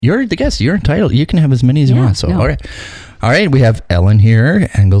You're the guest. You're entitled. You can have as many as you want. So, no. all right. We have Ellen here,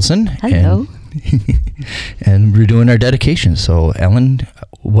 Engelson. Hello. And we're doing our dedication. So, Ellen,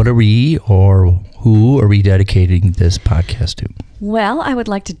 what are we, or who are we dedicating this podcast to? Well, I would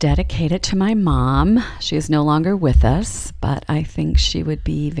like to dedicate it to my mom. She is no longer with us, but I think she would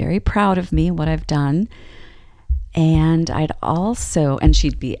be very proud of me, what I've done. And and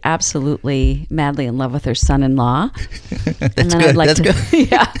she'd be absolutely madly in love with her son-in-law. That's good. That's good.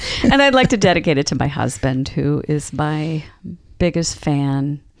 Yeah. And I'd like to dedicate it to my husband, who is my biggest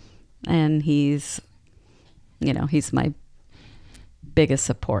fan. And he's my biggest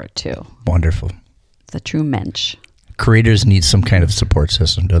support too. Wonderful. It's a true mensch. Creators need some kind of support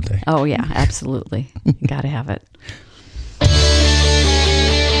system, don't they? Oh, yeah, absolutely. Got to have it.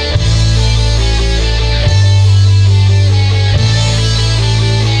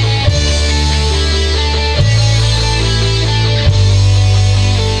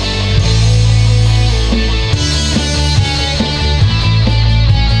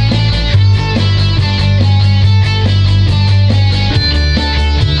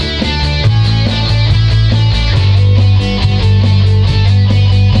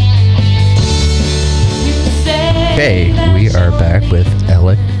 Okay, we are back with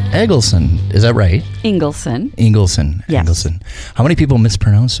Ellen Engelson. Is that right? Engelson. Yes. Engelson. How many people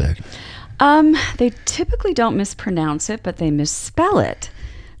mispronounce it? They typically don't mispronounce it, but they misspell it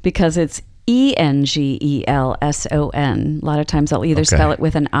because it's Engelson. A lot of times I'll either spell it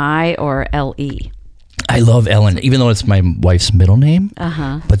with an I or LE. I love Ellen, even though it's my wife's middle name.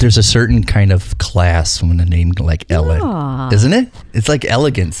 But there's a certain kind of class when a name like Ellen, isn't it? It's like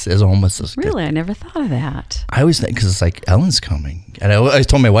elegance is almost as good. Really, I never thought of that. I always think because it's like Ellen's coming, and I always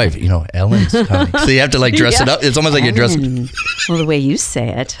told my wife, Ellen's coming. So you have to like dress it up. It's almost like you dress. Well, the way you say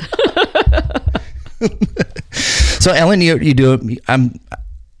it. So Ellen, you do.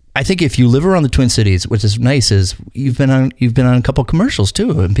 I think if you live around the Twin Cities, which is nice, is you've been on a couple of commercials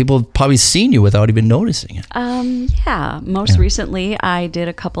too, and people have probably seen you without even noticing it. Most recently, I did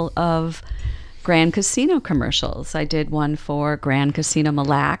a couple of Grand Casino commercials. I did one for Grand Casino Mille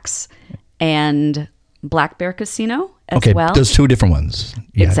Lacs and Black Bear Casino as well. Okay, those two different ones.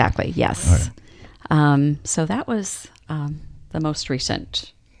 Yeah. Exactly. Yes. Right. So that was the most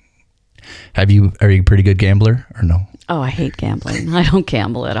recent. Are you a pretty good gambler or no? Oh, I hate gambling. I don't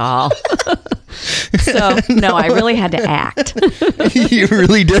gamble at all. So, no, I really had to act. You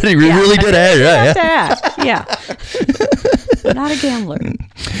really did. You really did act. Yeah. Not a gambler.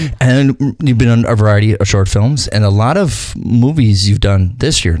 And you've been on a variety of short films and a lot of movies you've done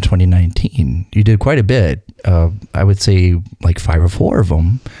this year in 2019. You did quite a bit. I would say like 5 or 4 of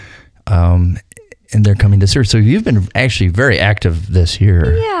them. And they're coming this year. So you've been actually very active this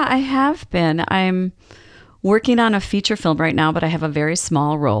year. Yeah, I have been. I'm working on a feature film right now, but I have a very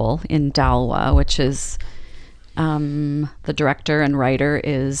small role in Dalwa, which is the director and writer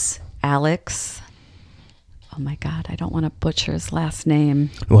is Alex. Oh my God, I don't want to butcher his last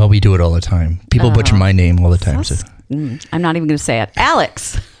name. Well, we do it all the time. People butcher my name all the time. So. I'm not even going to say it.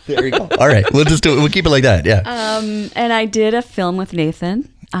 Alex. There you go. All right, we'll just do it. We'll keep it like that. Yeah. And I did a film with Nathan.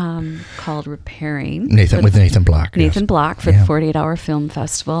 Called Repairing. Nathan Block. Nathan Block for the 48-Hour Film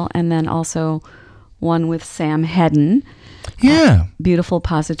Festival. And then also one with Sam Hedden. Yeah. Beautiful,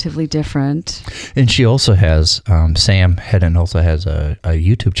 Positively Different. And she also has, Sam Hedden also has a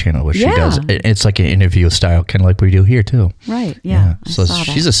YouTube channel where she does, it's like an interview style, kind of like we do here too. Right, yeah. So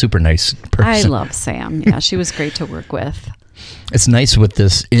she's a super nice person. I love Sam. Yeah, she was great to work with. It's nice with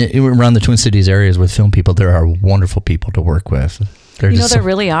this, around the Twin Cities areas with film people, there are wonderful people to work with. There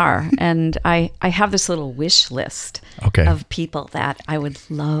really are. And I have this little wish list of people that I would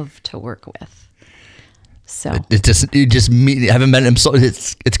love to work with. So you haven't met him. So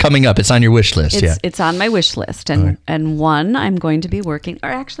it's coming up. It's on your wish list. It's on my wish list. And one I'm going to be working, or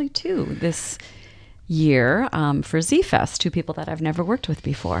actually 2 this year for Z-Fest, 2 people that I've never worked with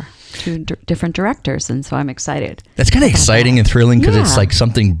before, 2 different directors. And so I'm excited. That's kind of exciting and thrilling because it's like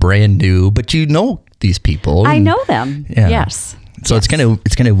something brand new, but you know these people. I know them. Yeah. Yes. So it's kind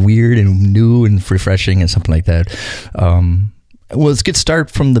of weird and new and refreshing and something like that. Well, let's get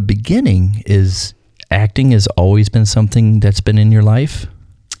started from the beginning. Is acting has always been something that's been in your life?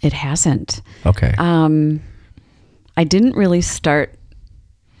 It hasn't. Okay. I didn't really start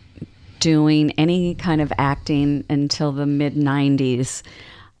doing any kind of acting until the mid-90s.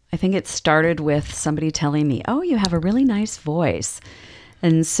 I think it started with somebody telling me, "Oh, you have a really nice voice."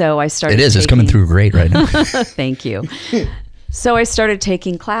 And so I started It's coming through great right now. Thank you. So I started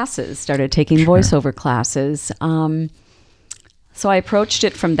taking voiceover classes. So I approached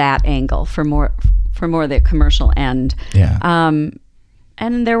it from that angle for more the commercial end. Yeah.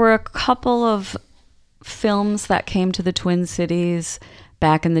 And there were a couple of films that came to the Twin Cities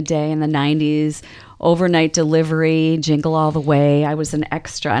back in the day in the 90s. Overnight Delivery, Jingle All the Way. I was an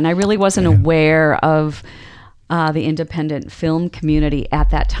extra, and I really wasn't aware of the independent film community at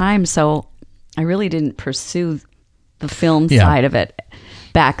that time, so I really didn't pursue the film side of it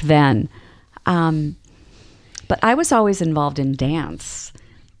back then. But I was always involved in dance.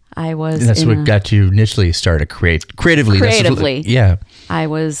 That's what got you initially started creatively. Creatively. Yeah. I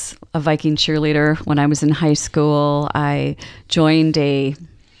was a Viking cheerleader when I was in high school. I joined it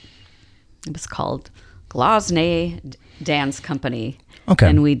was called Glosnay Dance Company. Okay.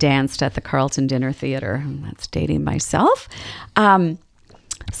 And we danced at the Carlton Dinner Theater. That's dating myself.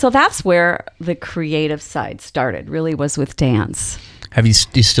 So that's where the creative side started, really was with dance. Do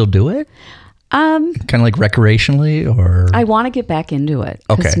you still do it? Kind of like recreationally, or? I want to get back into it.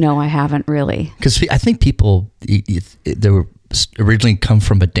 Okay. No, I haven't really. Because I think people, they were originally come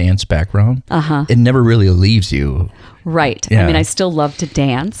from a dance background. It never really leaves you. Right. Yeah. I mean, I still love to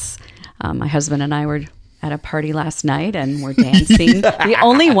dance. My husband and I were at a party last night and we're dancing. The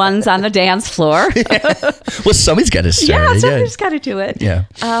only ones on the dance floor. Well, somebody's got to start. Yeah, somebody's got to do it. Yeah.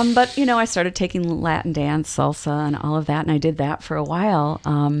 But, I started taking Latin dance, salsa, and all of that, and I did that for a while.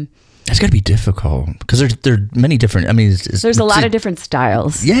 It's got to be difficult because there are many different. I mean, there's a lot of different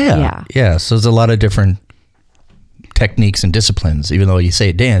styles. Yeah. So there's a lot of different techniques and disciplines. Even though you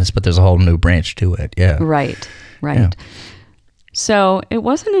say dance, but there's a whole new branch to it. Yeah. Right. Yeah. So it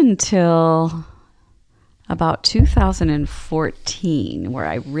wasn't until about 2014 where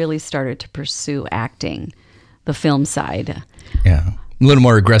I really started to pursue acting, the film side. Yeah. A little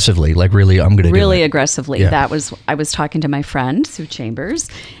more aggressively, like really, I'm going to do it. Really aggressively. Yeah. I was talking to my friend, Sue Chambers,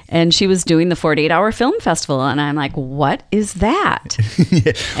 and she was doing the 48-hour film festival. And I'm like, what is that?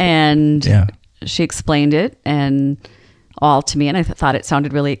 And she explained it and all to me. And I thought it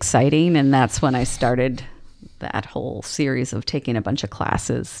sounded really exciting. And that's when I started that whole series of taking a bunch of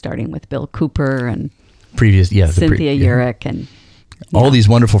classes, starting with Bill Cooper and Cynthia Urick and all these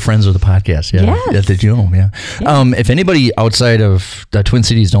wonderful friends of the podcast. Yes. That you know. Yeah. If anybody outside of the Twin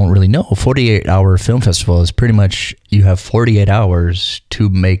Cities don't really know, 48-hour film festival is pretty much you have 48 hours to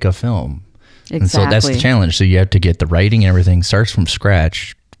make a film. Exactly. And so that's the challenge. So you have to get the writing and everything, starts from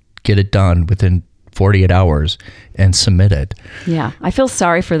scratch, get it done within 48 hours and submit it. Yeah. I feel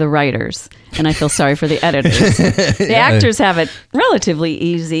sorry for the writers and I feel sorry for the editors. The actors have it relatively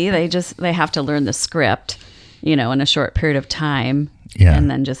easy. They have to learn the script, in a short period of time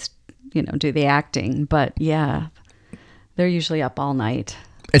and then just, do the acting. But they're usually up all night.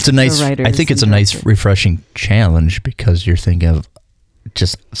 It's a nice, I think it's a nice, refreshing challenge because you're thinking of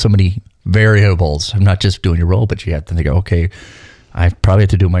just so many variables. I'm not just doing your role, but you have to think, okay, I probably have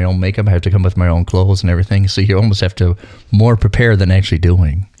to do my own makeup. I have to come with my own clothes and everything. So you almost have to more prepare than actually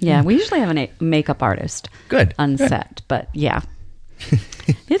doing. Yeah, we usually have a makeup artist on set, but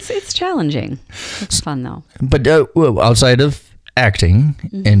it's challenging. It's fun though. But outside of acting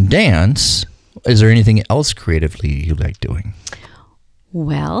and dance, is there anything else creatively you like doing?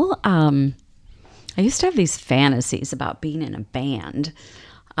 Well, I used to have these fantasies about being in a band.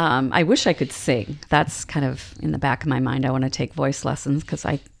 I wish I could sing. That's kind of in the back of my mind. I want to take voice lessons because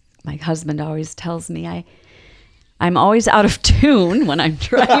my husband always tells me I'm always out of tune when I'm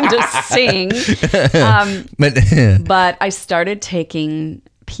trying to sing. But I started taking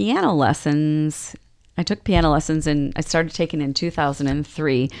piano lessons. I took piano lessons and I started taking in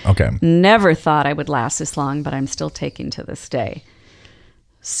 2003. Okay. Never thought I would last this long, but I'm still taking to this day.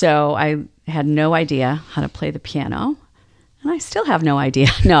 So I had no idea how to play the piano. And I still have no idea.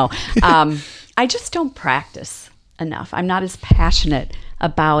 No, I just don't practice enough. I'm not as passionate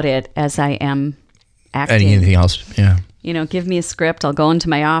about it as I am acting. Anything else? Yeah. Give me a script. I'll go into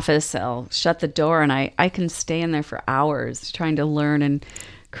my office. I'll shut the door and I can stay in there for hours trying to learn and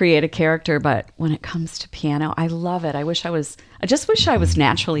create a character. But when it comes to piano, I love it. I just wish I was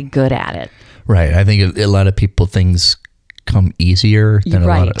naturally good at it. Right. I think a lot of people, things come easier than a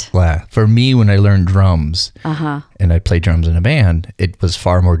lot of. For me, when I learned drums and I played drums in a band, it was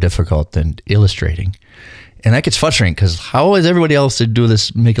far more difficult than illustrating. And that gets frustrating because how is everybody else to do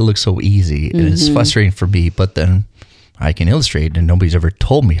this, make it look so easy? And it's frustrating for me, but then I can illustrate and nobody's ever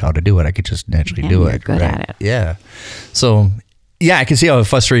told me how to do it. I could just naturally do it. You're good at it. Yeah. So I can see how it's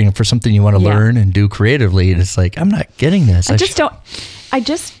frustrating for something you want to learn and do creatively. And it's like, I'm not getting this. I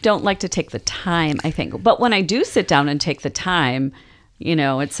just don't like to take the time, I think. But when I do sit down and take the time,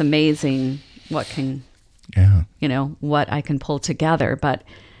 it's amazing what I can pull together. But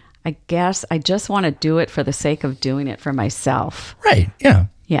I guess I just want to do it for the sake of doing it for myself. Right. Yeah.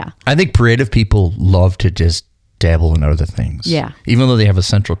 Yeah. I think creative people love to just dabble in other things. Yeah. Even though they have a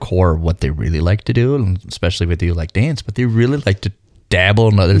central core of what they really like to do, and especially with you like dance, but they really like to dabble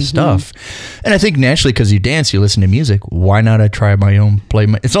in other stuff. And I think naturally, because you dance, you listen to music. Why not? I try my own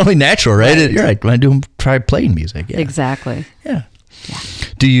it's only natural, right? You're right. When I try playing music. Yeah. Exactly. Yeah.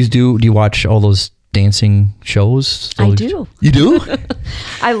 Do you watch all those dancing shows? I do. You do?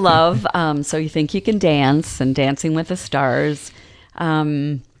 I love So You Think You Can Dance and Dancing with the Stars.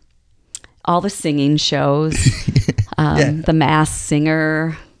 All the singing shows, The Masked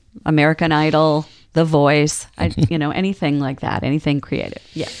Singer, American Idol, The Voice, anything like that, anything creative.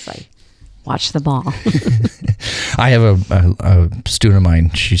 Yes, I watch them all. I have a student of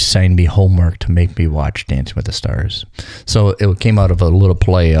mine. She signed me homework to make me watch Dancing with the Stars. So it came out of a little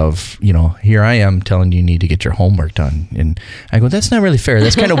play of, here I am telling you need to get your homework done. And I go, that's not really fair.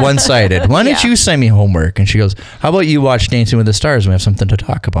 That's kind of one-sided. Why don't you send me homework? And she goes, how about you watch Dancing with the Stars? We have something to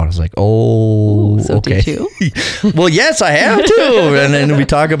talk about. I was like, so okay. Did you? Well, yes, I have to. And then we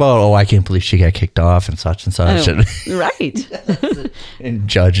talk about, I can't believe she got kicked off and such and such. Right. And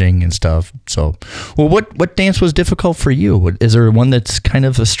judging and stuff. So, well, what dance was difficult for you? Is there one that's kind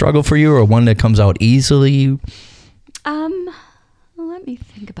of a struggle for you, or one that comes out easily? Let me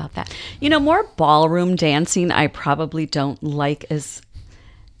think about that. More ballroom dancing I probably don't like as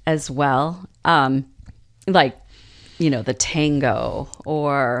well. Like, the tango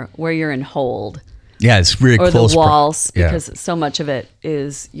or where you're in hold. Yeah, it's really or close. Or the waltz, because so much of it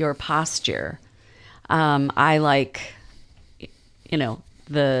is your posture. I like,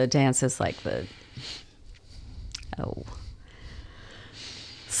 the dances like the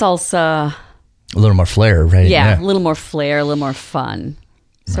salsa. A little more flair, right? Yeah, a little more flair, a little more fun.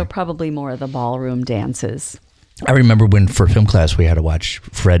 So probably more of the ballroom dances. I remember when for film class we had to watch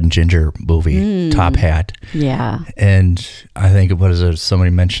Fred and Ginger movie, Top Hat. Yeah. And I think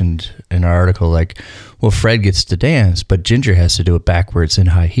somebody mentioned in our article, like, well, Fred gets to dance, but Ginger has to do it backwards in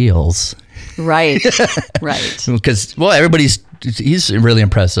high heels. Right. Right. Because, he's really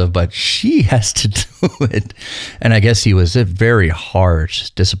impressive, but she has to do it. And I guess he was a very harsh,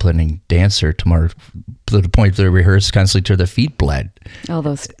 disciplining dancer to the point that they rehearsed constantly till their feet bled. Oh,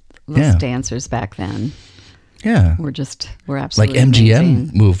 those dancers back then. Yeah. We're like absolutely MGM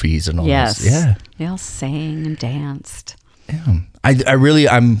amazing. movies and all yes. this. Yeah. They all sang and danced. Yeah. I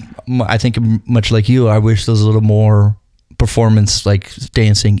think much like you, I wish there was a little more performance like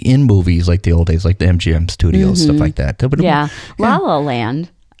dancing in movies like the old days, like the MGM studios, stuff like that. La La Land,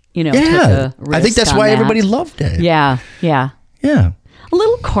 took a risk I think that's on why that. everybody loved it. Yeah. A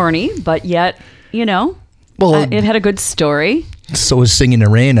little corny, but yet, it had a good story. So was Singing in the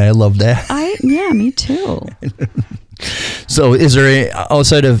Rain. I love that. Me too. So is there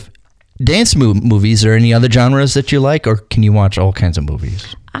outside of dance movies, are any other genres that you like, or can you watch all kinds of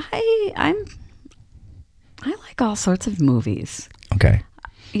movies? I like all sorts of movies. Okay.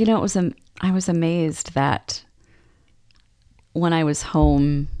 I was amazed that when I was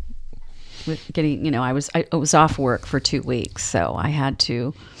home with getting, I was off work for 2 weeks, so I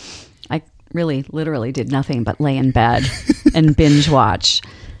really literally did nothing but lay in bed and binge watch.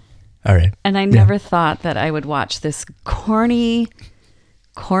 All right. And I never thought that I would watch this corny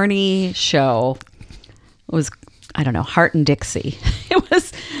show. It was, I don't know, Hart and Dixie. It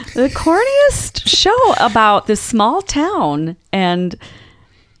was the corniest show about this small town. And,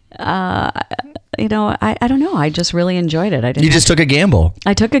 I don't know. I just really enjoyed it. You just took a gamble.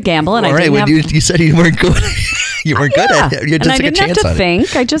 I took a gamble, and all right. You said you weren't good. You weren't good at it. You just took a chance on it. And I didn't have to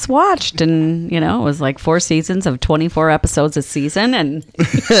think. I just watched, and it was like 4 seasons of 24 episodes a season. And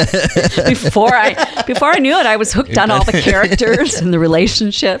before I knew it, I was hooked on all the characters and the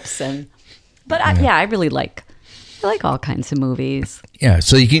relationships. I really like all kinds of movies. Yeah,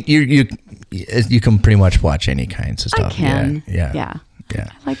 so you can pretty much watch any kinds of stuff. I can. Yeah. I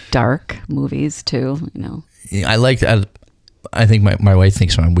like dark movies too. I like that. I think my wife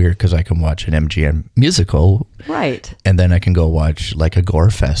thinks I'm weird because I can watch an MGM musical, right? And then I can go watch like a Gore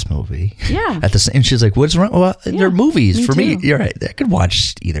Fest movie. Yeah. And she's like, "What's wrong?" Well, they're movies for me. Too. You're right. I could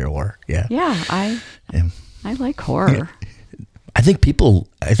watch either or. Yeah. Yeah. I like horror. I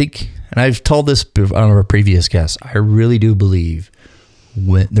think, and I've told this on our previous guests, I really do believe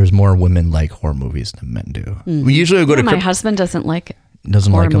there's more women like horror movies than men do. Mm-hmm. We usually go to. My husband doesn't like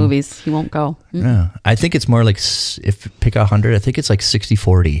doesn't horror like movies. He won't go. Mm-hmm. Yeah, I think it's more like, if pick 100, I think it's like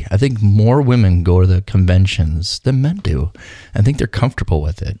 60-40. I think more women go to the conventions than men do. I think they're comfortable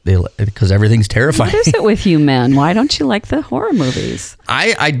with it because everything's terrifying. What is it with you men? Why don't you like the horror movies?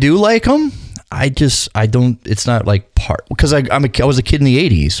 I do like them. I don't. It's not like because I was a kid in the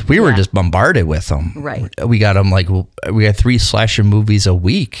 80s. We were just bombarded with them. Right. We got them we had 3 slasher movies a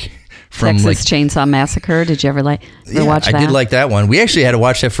week from Texas Chainsaw Massacre. Did you ever watch that? I did like that one. We actually had to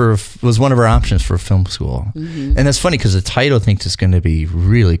watch that was one of our options for film school. Mm-hmm. And that's funny because the title thinks it's going to be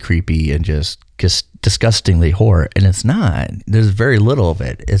really creepy and just disgustingly horror, and it's not. There's very little of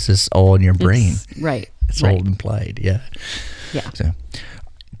it. It's just all in your brain. It's all implied. Yeah. So,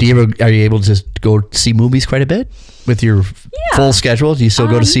 are you able to just go see movies quite a bit with your full schedule? Do you still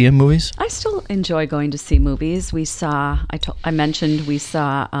go to see movies? I still enjoy going to see movies. We saw. I mentioned we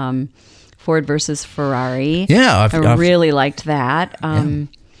saw Ford versus Ferrari. Yeah, I really liked that.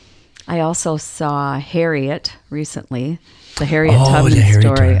 I also saw Harriet recently. The Harriet Tubman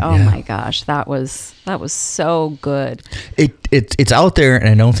story. Oh my gosh, that was so good. It's out there, and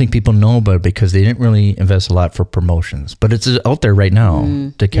I don't think people know about it because they didn't really invest a lot for promotions. But it's out there right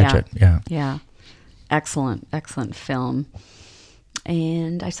now to catch it. Yeah, excellent film.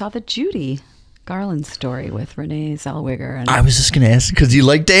 And I saw the Judy Garland story with Renee Zellweger. And I was just going to ask because you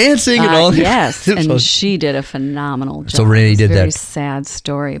like dancing and all. Yes, and she did a phenomenal job. So Renee did that. Very sad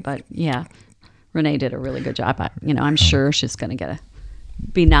story, but yeah. Renee did a really good job. I'm sure she's going to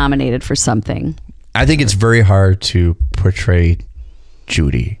be nominated for something. I think it's very hard to portray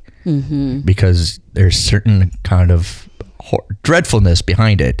Judy because there's certain kind of dreadfulness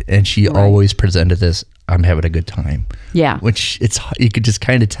behind it, and she always presented this, I'm having a good time. Yeah. Which you could just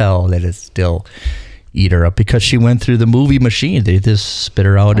kind of tell that it's still eat her up because she went through the movie machine. They just spit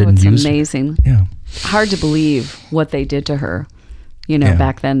her out and used her. It's amazing. Yeah. Hard to believe what they did to her.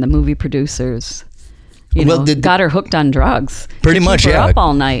 Back then, the movie producers, got her hooked on drugs. Pretty much, keep her up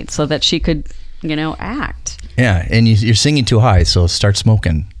all night so that she could, act. Yeah, and you're singing too high, so start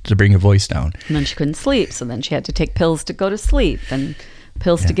smoking to bring your voice down. And then she couldn't sleep, so then she had to take pills to go to sleep and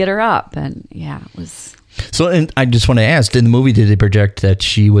pills to get her up. And it was... So, and I just want to ask, in the movie, did they project that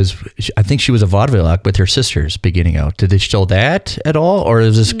I think she was a vaudeville act with her sisters beginning out. Did they show that at all? Or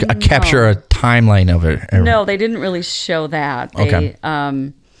is this capture a timeline of it? No, they didn't really show that.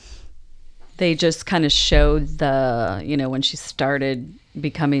 They just kind of showed when she started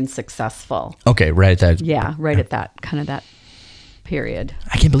becoming successful. Okay, right at that. Yeah, right at that, kind of that period.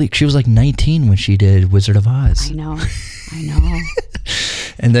 I can't believe she was like 19 when she did Wizard of Oz. I know.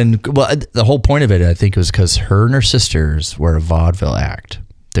 And then, the whole point of it, I think, was because her and her sisters were a vaudeville act.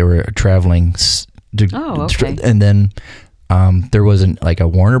 They were traveling. Okay. And then there was a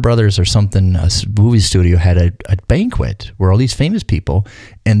Warner Brothers or something, a movie studio had a banquet where all these famous people,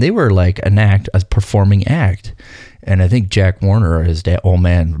 and they were like a performing act. And I think Jack Warner, his dad, old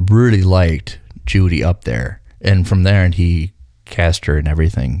man, really liked Judy up there. And from there, he cast her and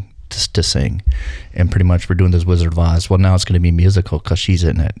everything to sing, and pretty much we're doing this Wizard of Oz. Well, now it's going to be a musical because she's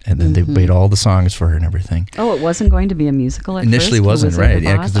in it, and then they made all the songs for her and everything. Oh, it wasn't going to be a musical at initially first? Wasn't, right?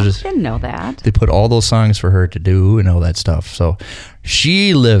 Yeah, because I didn't know that. They put all those songs for her to do and all that stuff. So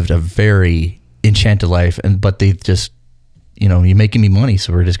she lived a very enchanted life, but they just, you're making me money,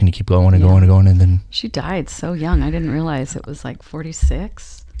 so we're just going to keep going and going and going, and then she died so young. I didn't realize it was like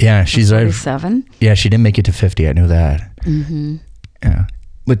 46. Yeah, she's 47. Yeah, she didn't make it to 50. I knew that. Mm-hmm. Yeah.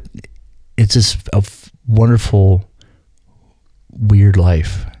 But it's just a wonderful, weird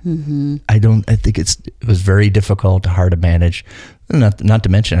life. Mm-hmm. I think it was very difficult, hard to manage. Not to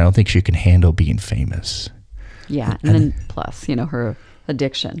mention, I don't think she can handle being famous. Yeah, and then plus, her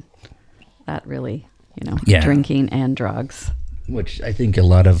addiction. That really, drinking and drugs. Which I think a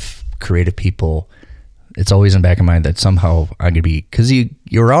lot of creative people, it's always in the back of mind that somehow I'm going to be, because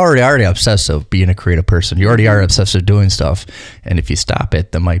you're already obsessive being a creative person. You already are obsessive doing stuff. And if you stop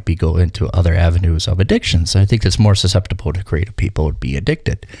it, that might go into other avenues of addictions. I think that's more susceptible to creative people would be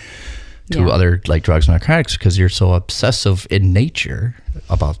addicted to other like drugs and narcotics because you're so obsessive in nature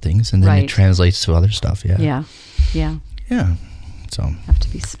about things. And then it translates to other stuff. Yeah. So have to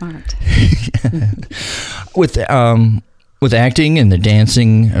be smart. With acting and the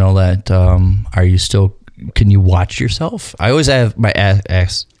dancing and all that, are you still... Can you watch yourself? I always have my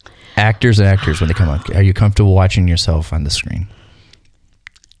actors and actors when they come on. Are you comfortable watching yourself on the screen?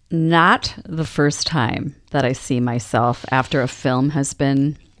 Not the first time that I see myself after a film has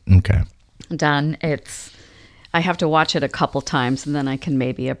been done. I have to watch it a couple times and then I can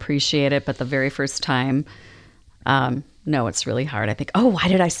maybe appreciate it. But the very first time, no, it's really hard. I think, why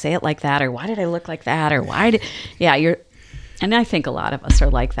did I say it like that? Or why did I look like that? Or and I think a lot of us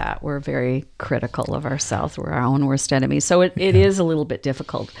are like that. We're very critical of ourselves. We're our own worst enemies. So it is a little bit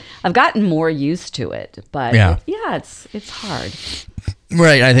difficult. I've gotten more used to it, but it's hard.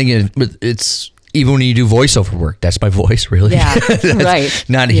 Right. I think it's even when you do voiceover work, that's my voice, really. Yeah, right.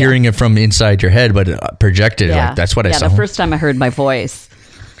 Not hearing it from inside your head, but projected. Like, that's what I sound. The first time I heard my voice,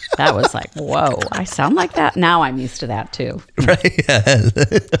 That was like, whoa, I sound like that? Now I'm used to that too. Right. Yeah.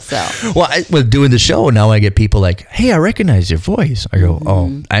 So, Well, with doing the show, now I get people like, hey, I recognize your voice. I go,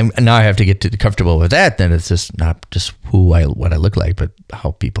 now I have to get comfortable with that. Then it's just not just what I look like, but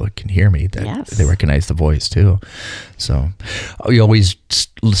how people can hear me, that Yes. they recognize the voice too. So are you always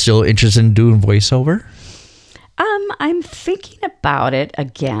still interested in doing voiceover? I'm thinking about it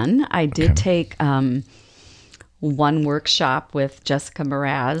again. I did take one workshop with Jessica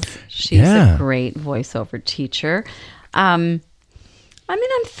Mraz. She's a great voiceover teacher. I'm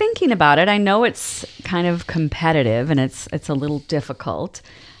thinking about it. I know it's kind of competitive and it's a little difficult.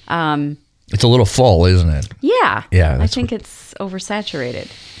 It's a little full, isn't it? Yeah. Yeah, I think it's oversaturated.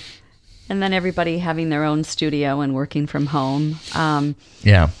 And then everybody having their own studio and working from home.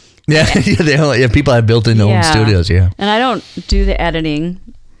 Yeah. Yeah, people have built in their own studios, yeah. And I don't do the editing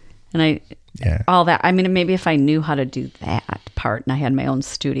and Yeah. all that. I mean, maybe if I knew how to do that part and I had my own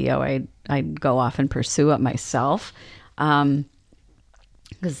studio, I'd go off and pursue it myself.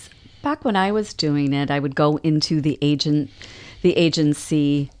 Because back when I was doing it, I would go into the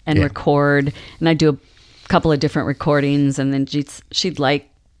agency and record, and I'd do a couple of different recordings, and then she'd like,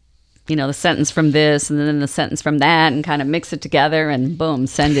 the sentence from this and then the sentence from that, and kind of mix it together and boom,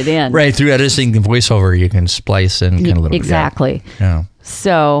 send it in. Right, through editing the voiceover, you can splice in kind of a little Exactly. Yeah.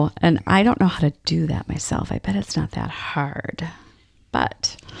 So, and I don't know how to do that myself. I bet it's not that hard.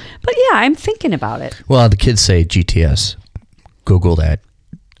 But yeah, I'm thinking about it. Well, the kids say GTS. Google that.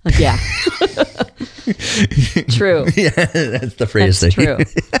 Yeah. True. Yeah, that's the phrase. That's true.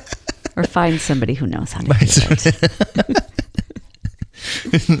 Or find somebody who knows how to do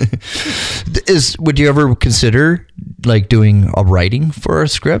it. Would you ever consider like doing a writing for a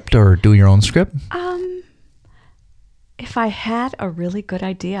script or doing your own script? If I had a really good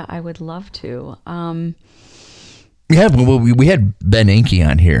idea, I would love to. Yeah, well, we had Ben Enke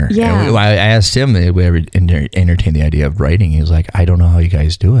on here. Yeah. And I asked him if we ever entertained the idea of writing. He was like, I don't know how you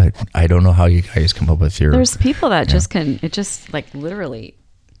guys do it. I don't know how you guys come up with your... There's people that just like literally,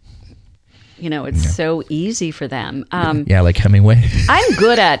 it's so easy for them. Yeah, like Hemingway. I'm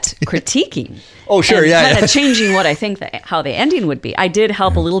good at critiquing. Oh, sure, and yeah. Kind of changing what I think how the ending would be. I did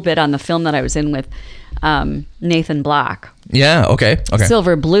help a little bit on the film that I was in with Nathan Block. Yeah, okay.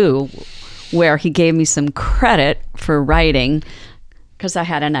 Silver Blue, where he gave me some credit for writing because I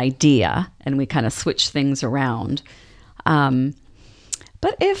had an idea and we kind of switched things around.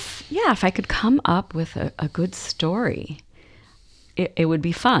 But if I could come up with a good story, it would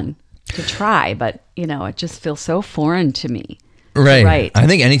be fun to try, but it just feels so foreign to me. Right. I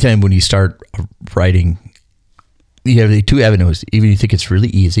think anytime when you start writing, you have the two avenues. Either you think it's really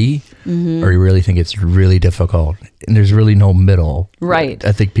easy or you really think it's really difficult. And there's really no middle. Right.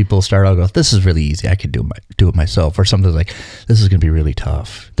 I think people start out go, this is really easy. I could do it myself. Or something like, this is going to be really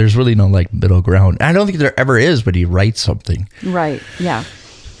tough. There's really no like middle ground. I don't think there ever is, but you write something. Right. Yeah.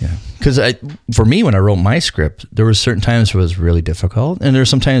 Yeah. Because for me, when I wrote my script, there were certain times where it was really difficult. And there were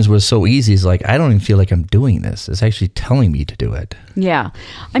some times where it was so easy. It's like, I don't even feel like I'm doing this. It's actually telling me to do it. Yeah.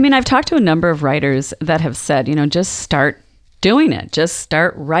 I mean, I've talked to a number of writers that have said, just start doing it. Just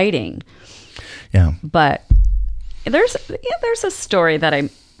start writing. Yeah. But there's a story that I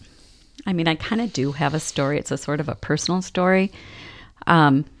kind of do have a story. It's a sort of a personal story.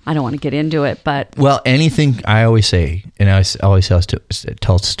 I don't want to get into it, but... Well, anything, I always say, and I always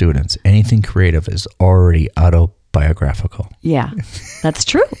tell students, anything creative is already autobiographical. Yeah, that's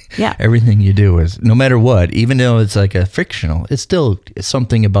true. Yeah. Everything you do is, no matter what, even though it's like a fictional, it's still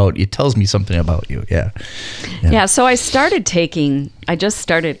something about, it tells me something about you. Yeah. Yeah, so I just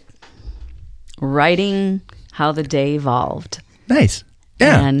started writing how the day evolved. Nice.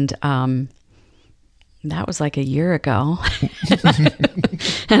 Yeah. And that was like a year ago.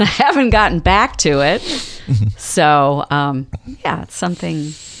 And I haven't gotten back to it. So, it's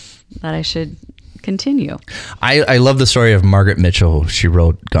something that I should continue. I love the story of Margaret Mitchell. She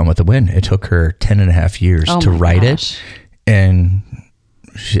wrote Gone with the Wind. It took her 10.5 years to write it. And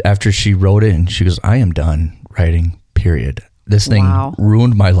after she wrote it, and she goes, I am done writing, period. This thing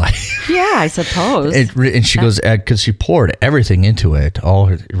ruined my life. Yeah, I suppose. And she goes, because she poured everything into it, all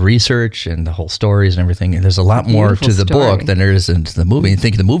her research and the whole stories and everything. And there's a lot more to the book than there is into the movie. I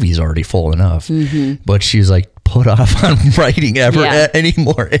think the movie's already full enough. Mm-hmm. But she's like, put off on writing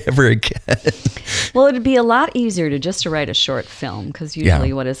anymore ever again. Well, it'd be a lot easier to write a short film, because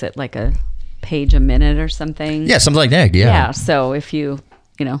usually, what is it, like a page a minute or something? Yeah, something like that. Yeah. Yeah. So if you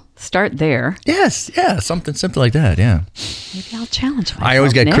start there. Yes, yeah, something like that, yeah. Maybe I'll challenge myself. I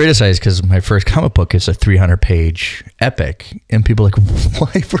always get Nick. criticized because my first comic book is a 300-page epic, and people are like,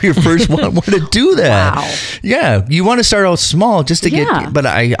 why for your first one want to do that? Wow. Yeah, you want to start out small just to Yeah. get, but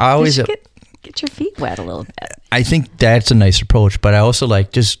I always, You should get your feet wet a little bit. I think that's a nice approach, but I also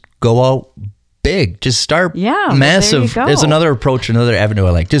like just go out big, just start massive. There you go. There's another approach, another avenue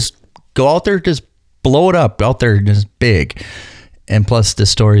I like. Just go out there, just blow it up out there, just big. And plus, the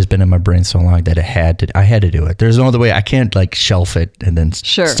story has been in my brain so long that I had to do it. There's no other way. I can't like shelf it and then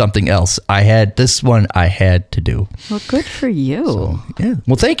something else. I had to do. Well, good for you. So, yeah.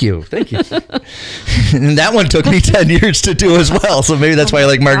 Well, thank you. And that one took me 10 years to do as well. So maybe that's why I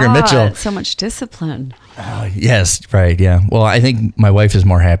like Margaret Mitchell. So much discipline. Yes, right. Yeah. Well, I think my wife is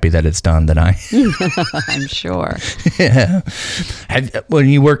more happy that it's done than I. I'm sure. Yeah. When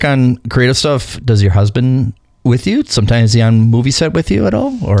you work on creative stuff, does your husband with you? Sometimes is he on movie set with you at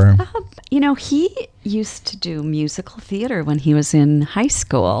all? Or He used to do musical theater when he was in high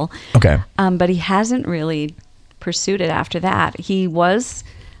school. Okay. But he hasn't really pursued it after that. He was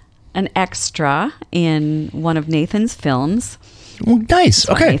an extra in one of Nathan's films. Well, nice. That's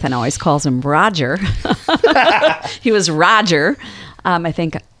why Okay. Nathan always calls him Roger. He was Roger, I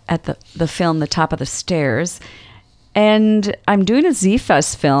think, at the film The Top of the Stairs. And I'm doing a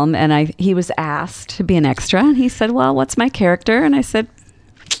Z-Fest film, and he was asked to be an extra. And he said, well, what's my character? And I said,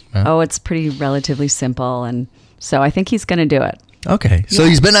 it's pretty relatively simple. And so I think he's going to do it. Okay. So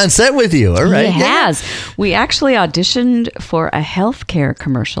he's been on set with you. All right. He has. We actually auditioned for a healthcare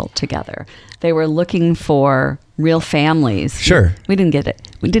commercial together. They were looking for real families. Sure. We didn't get it.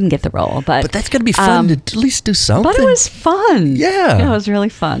 We didn't get the role, but that's going to be fun to at least do something. But it was fun. Yeah. It was really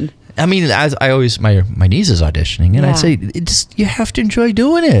fun. I mean, as I always, my niece is auditioning, and I'd say, you have to enjoy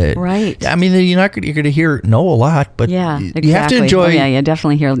doing it. Right. I mean, you're going to hear no a lot, but exactly. you have to enjoy. You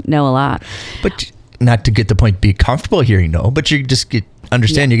definitely hear no a lot. But not to get the point, be comfortable hearing no, but you just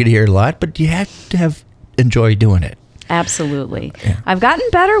understand you're going to hear it a lot, but you have to enjoy doing it. Absolutely. Yeah. I've gotten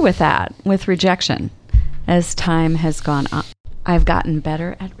better with that, with rejection, as time has gone on. I've gotten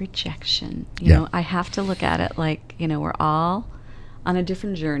better at rejection. You know, I have to look at it like, we're all on a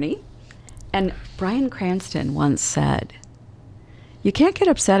different journey. And Bryan Cranston once said, you can't get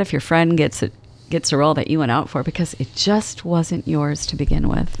upset if your friend gets a role that you went out for because it just wasn't yours to begin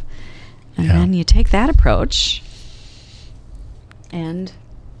with. And then you take that approach and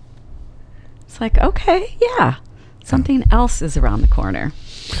it's like, okay, something else is around the corner.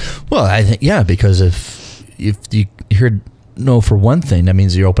 Well, I think, because if you heard no for one thing, that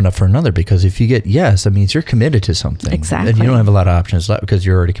means you're open up for another, because if you get yes, that means you're committed to something. Exactly. And you don't have a lot of options left because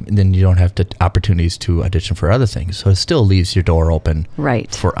you're already then you don't have the opportunities to audition for other things. So it still leaves your door open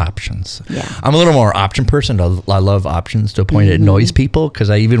for options. Yeah. I'm a little more option person. I love options to a point it annoys people, because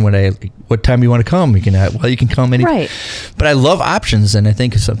what time you want to come? You can come any. Right. But I love options, and I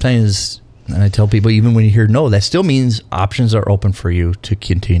think sometimes, and I tell people, even when you hear no, that still means options are open for you to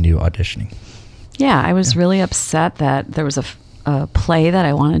continue auditioning. Yeah, I was really upset that there was a play that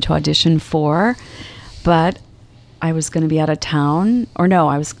I wanted to audition for, but I was going to be out of town. Or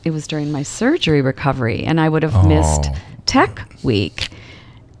no, it was during my surgery recovery, and I would have missed Tech Week.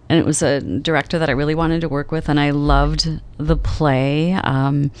 And it was a director that I really wanted to work with, and I loved the play,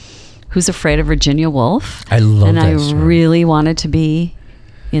 Who's Afraid of Virginia Woolf? I love that And I story. really wanted to be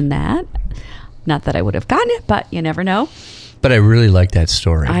in that. Not that I would have gotten it, but you never know. But I really like that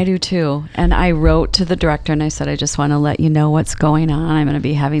story. I do too. And I wrote to the director and I said, I just want to let you know what's going on. I'm going to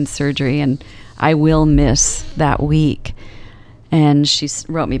be having surgery and I will miss that week. And she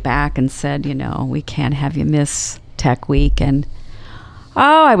wrote me back and said, we can't have you miss Tech Week. And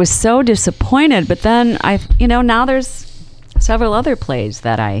I was so disappointed. But then now there's several other plays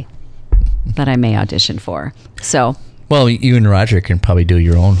that I may audition for. So. Well, you and Roger can probably do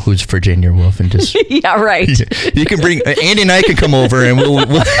your own Who's Virginia Woolf and just... Yeah, right. You can bring... Andy and I can come over and we'll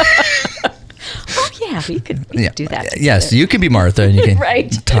yeah, we could do that together. Yes, you can be Martha and you can...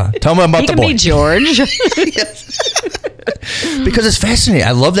 Right. Tell me about he the can boy. be George. Because it's fascinating.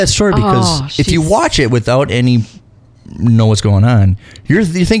 I love that story because if you watch it without know what's going on, you're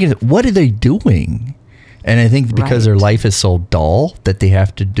thinking, what are they doing? And I think because their life is so dull that they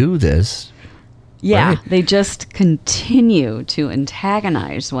have to do this... Yeah, right. They just continue to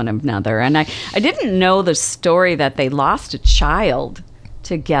antagonize one another. And I didn't know the story that they lost a child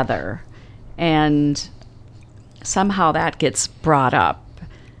together. And somehow that gets brought up.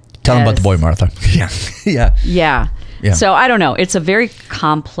 Tell them about the boy, Martha. Yeah. So I don't know. It's a very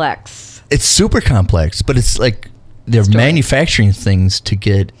complex... It's super complex, but it's like they're manufacturing things to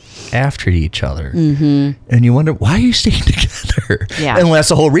get after each other. Mm-hmm. And you wonder, why are you staying together? Yeah. And that's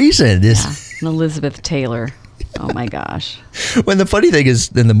the whole reason. And Elizabeth Taylor. Oh my gosh. When the funny thing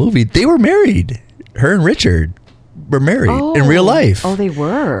is, in the movie, they were married. Her and Richard were married in real life. Oh, they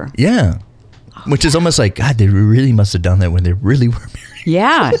were. Yeah. Which is almost like, God, they really must have done that when they really were married.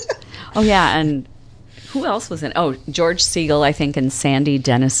 Yeah. Oh, yeah. And who else was in? Oh, George Segal, I think, and Sandy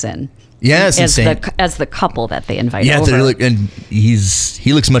Dennison. Yes, as the couple that they invited. Yeah, over. And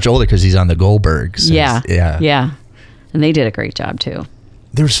he looks much older because he's on the Goldbergs. Yeah. And they did a great job too.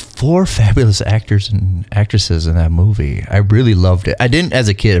 There's 4 fabulous actors and actresses in that movie. I really loved it. I didn't, as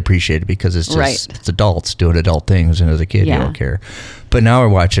a kid, appreciate it because it's just it's adults doing adult things, and as a kid, you don't care. But now I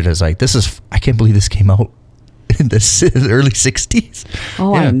watch it as like, I can't believe this came out in the early 60s.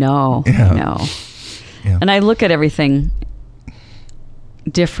 Oh, yeah. I know. Yeah. I know. Yeah. And I look at everything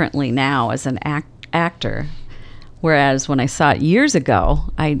differently now as an actor, whereas when I saw it years ago,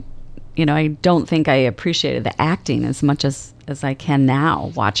 I don't think I appreciated the acting as much as I can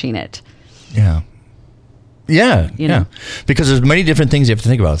now watching it. Yeah. Because there's many different things you have to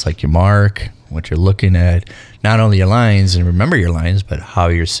think about. It's like your mark, what you're looking at, not only your lines and remember your lines, but how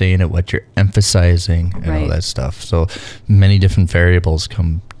you're saying it, what you're emphasizing, and all that stuff. So many different variables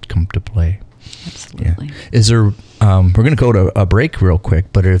come to play. Absolutely. Yeah. Is there, we're going to go to a break real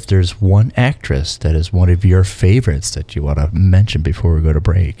quick, but if there's one actress that is one of your favorites that you want to mention before we go to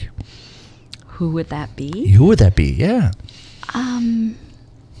break. Who would that be? Yeah.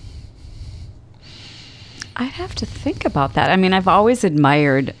 I'd have to think about that. I mean, I've always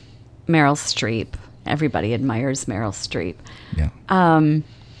admired Meryl Streep. Everybody admires Meryl Streep. Yeah.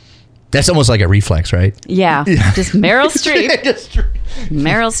 That's almost like a reflex, right? Yeah. Just Meryl Streep.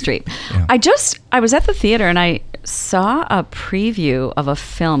 Meryl Streep. Yeah. I was at the theater and I saw a preview of a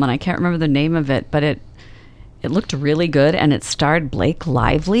film, and I can't remember the name of it, but it looked really good, and it starred Blake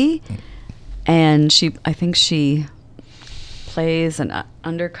Lively, and I think she plays an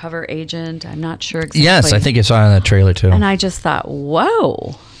undercover agent. I'm not sure exactly. Yes, I think I saw it in the trailer too. And I just thought,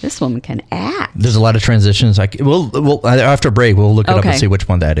 whoa, this woman can act. There's a lot of transitions. We'll after break, we'll look it up and see which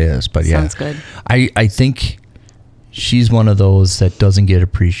one that is. But sounds good. I think she's one of those that doesn't get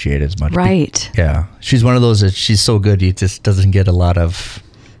appreciated as much. Right. Yeah. She's one of those that she's so good, he just doesn't get a lot of.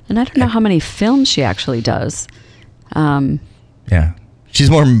 And I don't know how many films she actually does. Yeah. She's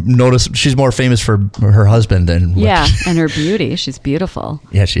more famous for her husband than and her beauty. She's beautiful.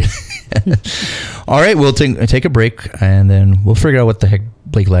 Yeah, she. All right, we'll take a break, and then we'll figure out what the heck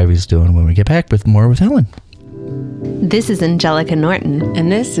Blake Lively's doing when we get back with more with Helen. This is Angelica Norton.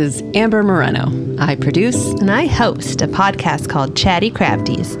 And this is Amber Moreno. I produce and I host a podcast called Chatty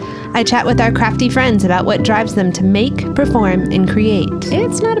Crafties. I chat with our crafty friends about what drives them to make, perform, and create.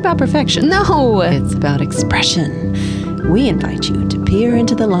 It's not about perfection. No! It's about expression. We invite you to peer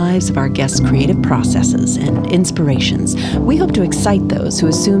into the lives of our guests' creative processes and inspirations. We hope to excite those who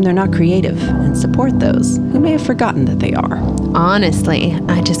assume they're not creative and support those who may have forgotten that they are. Honestly,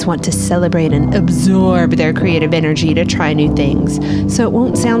 I just want to celebrate and absorb their creative energy to try new things, so it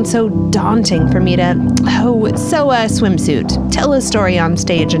won't sound so daunting for me to, sew a swimsuit, tell a story on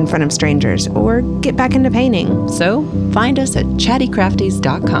stage in front of strangers, or get back into painting. So, find us at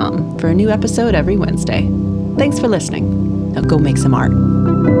chattycrafties.com for a new episode every Wednesday. Thanks for listening. Now go make some art.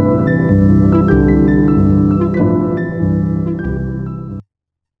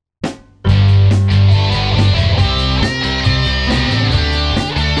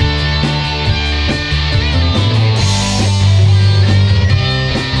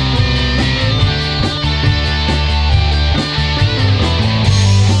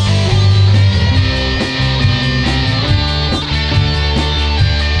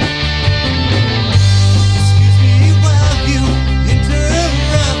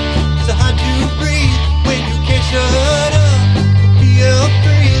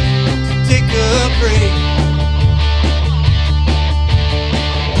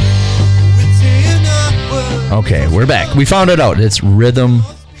 Okay, we're back. We found it out. It's Rhythm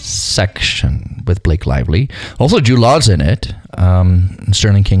Section with Blake Lively. Also, Jude Law's in it.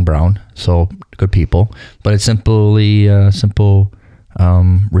 Sterling King Brown. So, good people. But it's simply simple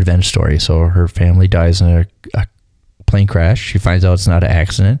revenge story. So, her family dies in a plane crash. She finds out it's not an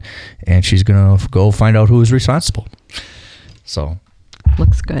accident. And she's going to go find out who is responsible. So.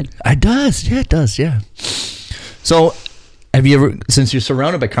 Looks good. It does. Yeah, it does. Yeah. So, have you ever, since you're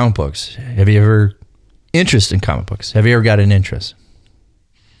surrounded by comic books, have you ever interest in comic books? Have you ever got an interest?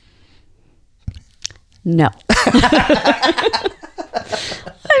 No. I'm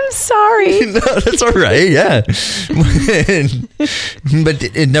I'm sorry. No, that's all right. Yeah. But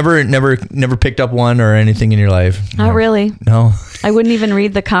it never picked up one or anything in your life. Not really. No. I wouldn't even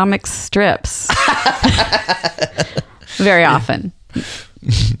read the comic strips very often.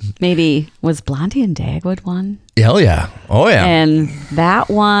 Maybe was Blondie and Dagwood one? Hell yeah. Oh yeah. And that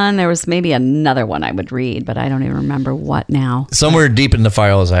one, there was maybe another one I would read, but I don't even remember what now. Somewhere deep in the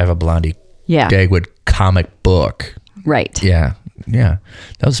files, I have a Blondie Dagwood comic book. Right. Yeah. Yeah.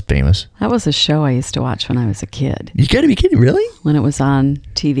 That was famous. That was a show I used to watch when I was a kid. You gotta be kidding. Really? When it was on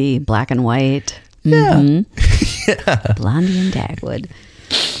TV, black and white. Yeah. Mm-hmm. Blondie and Dagwood.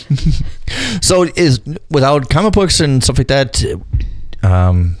 So without comic books and stuff like that,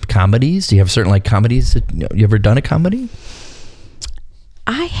 comedies, do you have certain like comedies that you ever done a comedy?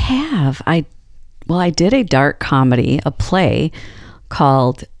 I have. I did a dark comedy, a play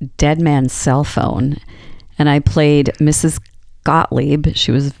called Dead Man's Cell Phone, and I played Mrs. Gottlieb.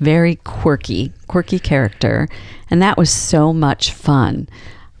 She was very quirky character, and that was so much fun.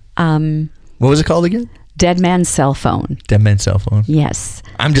 What was it called again? Dead Man's Cell Phone. Dead Man's Cell Phone. Yes.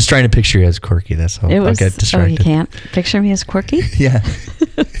 I'm just trying to picture you as quirky. That's all. I'll get distracted. Oh, you can't picture me as quirky? Yeah.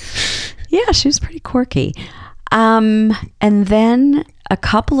 Yeah, she was pretty quirky. And then a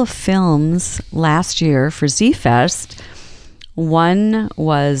couple of films last year for Z-Fest. One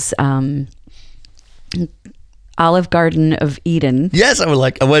was Olive Garden of Eden. Yes, I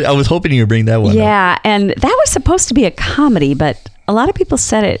was hoping you would bring that one up. Yeah, and that was supposed to be a comedy, but a lot of people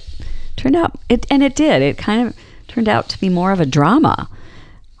said it turned out, it did. It kind of turned out to be more of a drama.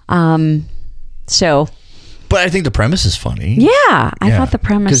 But I think the premise is funny. Yeah, I thought the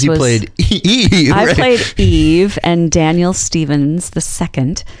premise was... Because he played Eve. I played Eve, and Daniel Stevens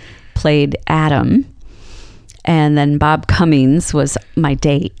II played Adam. And then Bob Cummings was my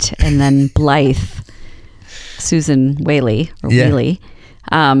date. And then Blythe, Susan Whaley,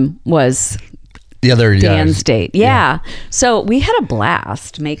 was the other Dan's date. Yeah. So we had a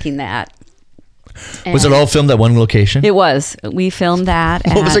blast making that. Was it all filmed at one location? It was. We filmed that.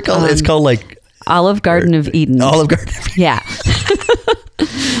 What was it called? It's called like... Olive Garden of Eden. Olive Garden. Yeah.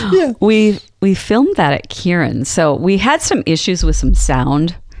 Yeah. We filmed that at Kieran. So we had some issues with some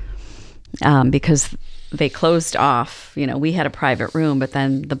sound because they closed off. You know, we had a private room, but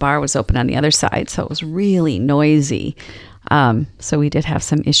then the bar was open on the other side. So it was really noisy. So we did have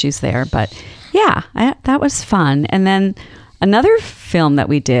some issues there. But yeah, that was fun. And then another film that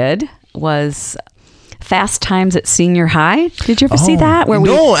we did was Fast Times at Senior High. Did you ever see that?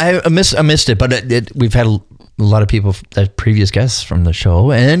 I missed it, but we've had a lot of people, previous guests from the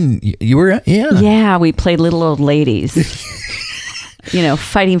show, and you were, Yeah, we played little old ladies,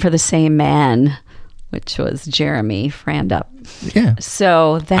 fighting for the same man, which was Jeremy Frandup. Yeah.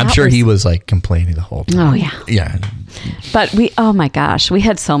 So I'm sure he was like complaining the whole time. Oh, yeah. Yeah. But oh my gosh, we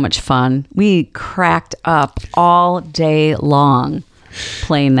had so much fun. We cracked up all day long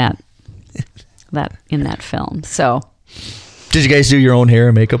playing that in that film. So did you guys do your own hair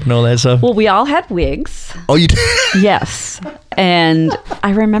and makeup and all that stuff? Well, we all had wigs. Oh, you did? Yes. And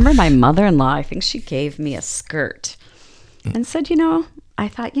I remember my mother-in-law, I think she gave me a skirt and said, I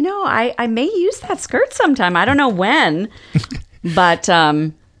thought, I may use that skirt sometime. I don't know when, but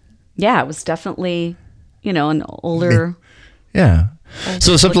it was definitely, an older. Yeah.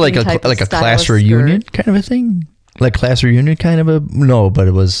 So something like a class reunion kind of a thing? Like class reunion kind of no, but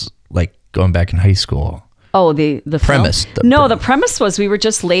it was like going back in high school. Oh, the premise. The premise was we were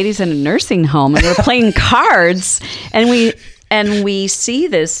just ladies in a nursing home and we were playing cards and we see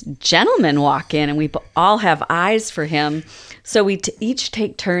this gentleman walk in and we all have eyes for him. So we each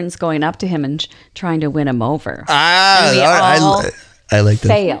take turns going up to him and trying to win him over. And we all I like that.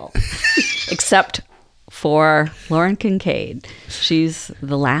 Fail, except for Lauren Kincaid. She's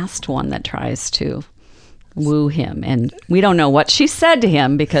the last one that tries to woo him, and we don't know what she said to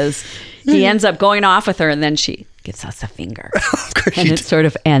him because he ends up going off with her, and then she gives us a finger, and it sort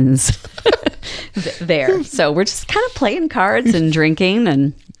of ends there. So we're just kind of playing cards and drinking,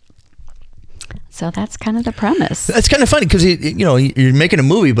 and so that's kind of the premise. That's kind of funny because you're making a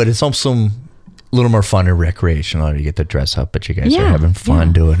movie, but it's also a little more fun and recreational. You get to dress up, but you guys are having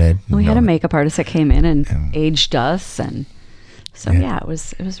fun doing it. We had a makeup artist that came in and aged us, and so it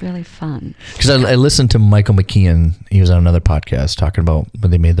was really fun. Because I listened to Michael McKean. He was on another podcast talking about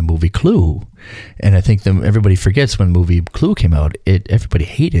when they made the movie Clue, and I think everybody forgets when the movie Clue came out. Everybody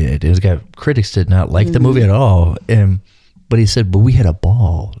hated it. Critics did not like the movie at all. But he said, but we had a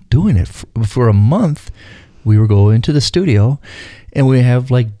ball doing it for a month. We were going to the studio, and we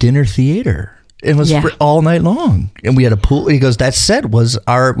have like dinner theater. It was Yeah. all night long, and we had a pool. He goes, that set was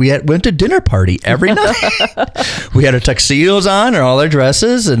went to dinner party every night. We had our tuxedos on or all our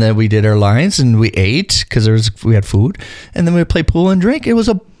dresses, and then we did our lines and we ate because we had food, and then we would play pool and drink. It was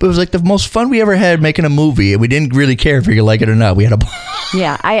like the most fun we ever had making a movie, and we didn't really care if you could like it or not. We had a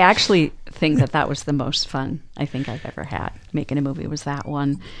Yeah, I actually think that was the most fun I think I've ever had making a movie. Was that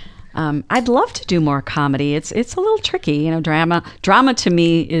one? I'd love to do more comedy. It's a little tricky, you know. Drama to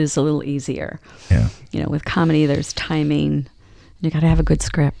me is a little easier. Yeah. You know, with comedy, there's timing. You got to have a good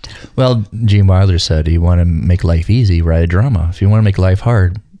script. Well, Gene Wilder said, you want to make life easy, write a drama. If you want to make life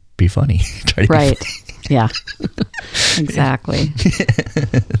hard, be funny. Try to be Right. Yeah. Exactly.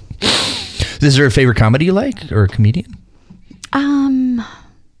 Is there a favorite comedy you like or a comedian?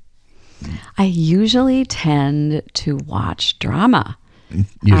 I usually tend to watch drama.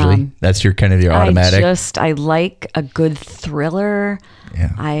 Usually, that's your kind of your automatic. I like a good thriller.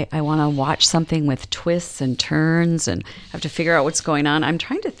 Yeah. I want to watch something with twists and turns and have to figure out what's going on. I'm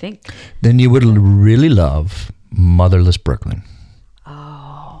trying to think. Then you would really love Motherless Brooklyn.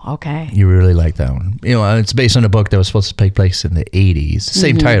 Okay. You really like that one. You know, it's based on a book that was supposed to take place in the 80s.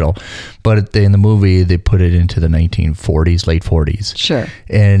 Same title, but in the movie, they put it into the 1940s, late 40s. Sure.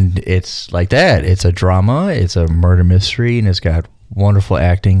 And it's like that. It's a drama, it's a murder mystery, and it's got wonderful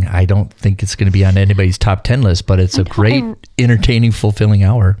acting. I don't think it's going to be on anybody's top 10 list, but it's a great, entertaining, fulfilling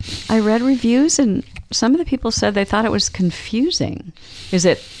hour. I read reviews and some of the people said they thought it was confusing. Is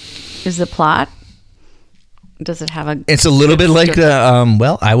the plot? Does it have a... It's a little bit like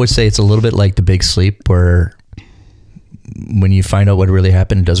the, I would say it's a little bit like The Big Sleep, where when you find out what really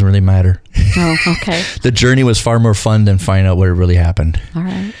happened, it doesn't really matter. Oh, okay. The journey was far more fun than finding out what really happened. All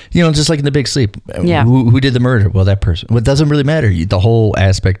right. You know, just like in The Big Sleep. Yeah. Who did the murder? Well, that person. Well, it doesn't really matter. The whole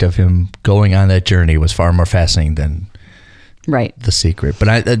aspect of him going on that journey was far more fascinating than Right. The Secret. But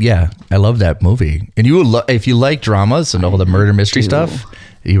I love that movie. And you will if you like dramas and all the murder mystery stuff,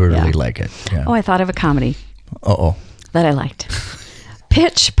 you would really like it. Yeah. Oh, I thought of a comedy Uh-oh. that I liked.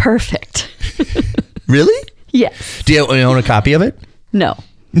 Pitch Perfect. Really? Yes. Do you own a copy of it? No.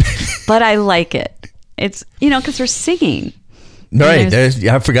 But I like it. It's, because they're singing. Right.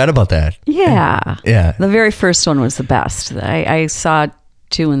 I forgot about that. Yeah. Yeah. The very first one was the best. I saw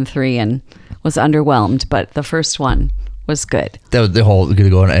 2 and 3 and was underwhelmed, but the first one was good. That was the whole going to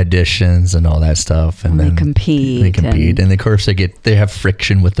go on auditions and all that stuff, and They then compete. They compete, and of course they have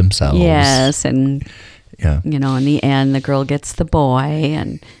friction with themselves. Yes, and yeah. in the end, the girl gets the boy,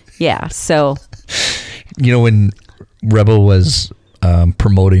 and yeah. So, when Rebel was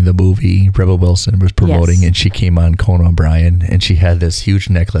promoting the movie, Rebel Wilson was promoting, Yes. and she came on Conan O'Brien, and she had this huge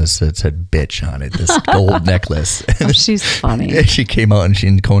necklace that said "bitch" on it, this gold necklace. oh, she's funny. And she came out,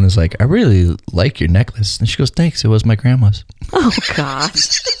 and Conan's like, "I really like your necklace," and she goes, "Thanks, it was my grandma's." Oh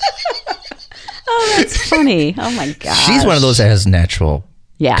gosh. Oh, that's funny. Oh my gosh. She's one of those that has natural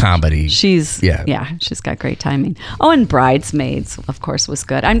comedy. She's got great timing. Oh, and Bridesmaids, of course, was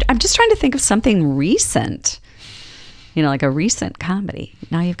good. I'm just trying to think of something recent. Like a recent comedy.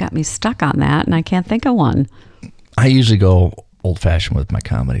 Now you've got me stuck on that, and I can't think of one. I usually go old fashioned with my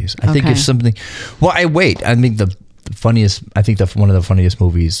comedies. I think if something. Well, I think the funniest. I think one of the funniest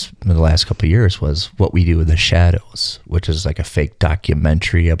movies in the last couple of years was What We Do in the Shadows, which is like a fake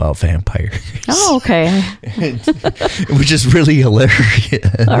documentary about vampires. Oh, okay. Which is really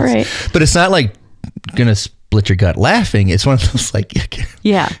hilarious. All right. But it's not like gonna split your gut laughing. It's one of those like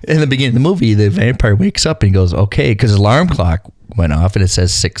Yeah. In the beginning of the movie, the vampire wakes up and he goes, "Okay," because his alarm clock went off and it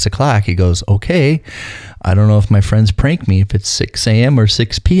says 6 o'clock. He goes, "Okay, I don't know if my friends prank me if it's 6 a.m. or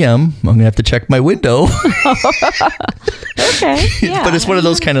 6 p.m. I'm gonna have to check my window." Okay. Yeah. But it's one of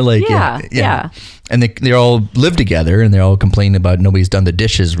those kind of like Yeah. And they all live together, and they're all complaining about nobody's done the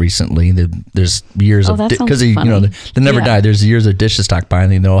dishes recently. There's years of that sounds because they funny. they never Yeah. die. There's years of dishes stocked by,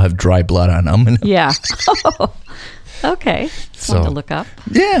 and they all have dry blood on them. And Yeah. Okay. Something to look up.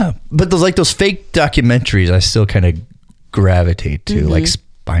 yeah, but those fake documentaries, I still kind of gravitate to, like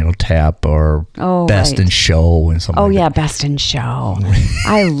Spinal Tap or Best in Show and something. Oh like yeah, Best in Show.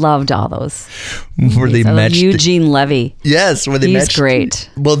 I loved all those. where they I love matched. Eugene Levy. Yes, where they He's matched. great.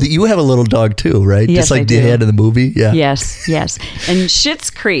 Well, you have a little dog too, right? Yes, Just like I they do. had in the movie. Yeah. Yes. And Schitt's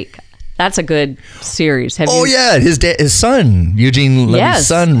Creek. That's a good series. Oh yeah, his son, Eugene Levy's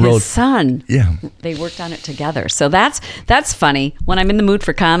son wrote. His son. Yeah. They worked on it together. So that's funny. When I'm in the mood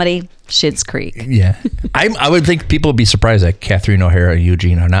for comedy, Schitt's Creek. Yeah, I would think people would be surprised that Catherine O'Hara and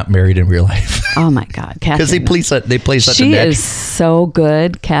Eugene are not married in real life Oh my God, because they Catherine. play such a She natural. is so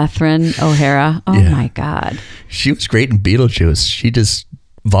good, Catherine O'Hara. Oh Yeah. my God. She was great in Beetlejuice. She just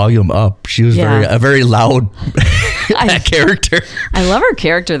volume up. She was Yeah. a very loud character. I love her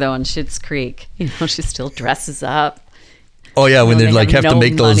character though in Schitt's Creek. She still dresses up. Oh yeah, when they like have to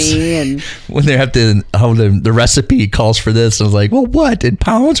make those, and when they have to, how the recipe calls for this. I was like, well, what in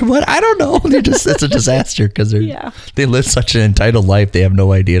pounds or what? I don't know. They're just, it's a disaster because they live such an entitled life. They have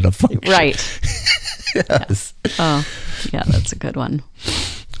no idea to function. right. Yes. Oh, yeah, that's a good one.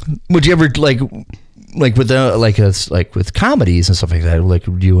 Would you ever like with with comedies and stuff like that, like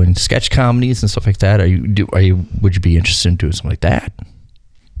doing sketch comedies and stuff like that? Would you be interested in doing something like that?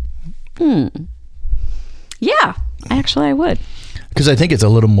 Yeah, actually, I would. Because I think it's a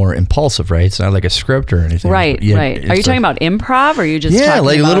little more impulsive, right? It's not like a script or anything. Right, right. Are you talking about improv, or are you just talking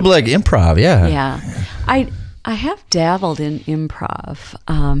like about... a little bit like improv? Yeah. Yeah, I have dabbled in improv.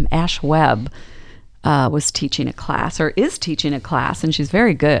 Ash Webb was teaching a class, or is teaching a class, and she's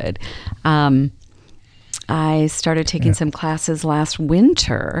very good. I started taking some classes last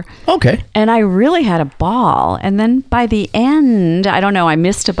winter. Okay. And I really had a ball. And then by the end, I don't know, I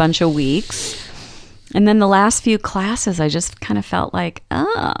missed a bunch of weeks. And then the last few classes, I just kind of felt like,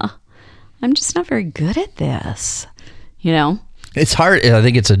 I'm just not very good at this, It's hard. I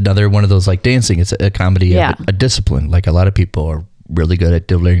think it's another one of those, like dancing. It's a comedy of a discipline. Like a lot of people are really good at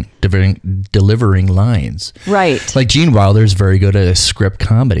delivering lines. Right. Like Gene Wilder's very good at a script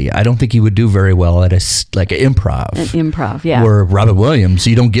comedy. I don't think he would do very well at an improv. An improv, yeah. Or Robin Williams,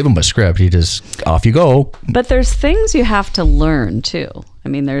 you don't give him a script. You just, off you go. But there's things you have to learn too. I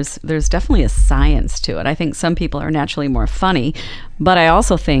mean, there's definitely a science to it. I think some people are naturally more funny, but I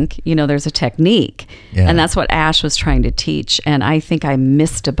also think, there's a technique. Yeah. And that's what Ash was trying to teach. And I think I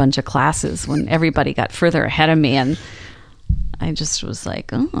missed a bunch of classes when everybody got further ahead of me. And I just was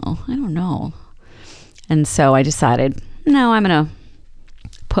like, I don't know. And so I decided, no, I'm going to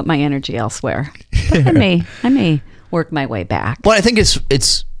put my energy elsewhere. But I may work my way back. Well, I think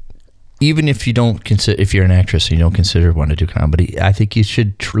it's even if you don't consider, if you're an actress and you don't consider want to do comedy, I think you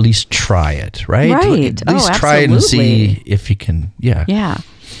should at least try it, right? Right. At least try it and see if you can. Yeah. Yeah.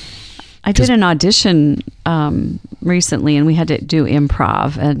 I did an audition recently, and we had to do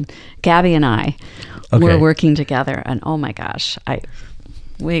improv, and Gabby and I were working together, and oh my gosh,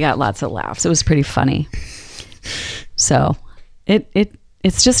 we got lots of laughs. It was pretty funny. So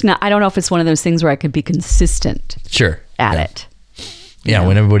it's just not, I don't know if it's one of those things where I could be consistent at it. Yeah,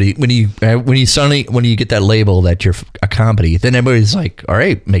 when you get that label that you're a comedy, then everybody's like, all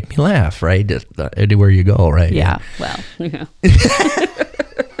right, make me laugh, right? Just, anywhere you go, right? Yeah. Well, yeah.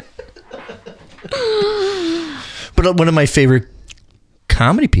 But one of my favorite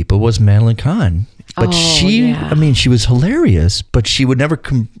comedy people was Madeline Kahn. But she was hilarious, but she would never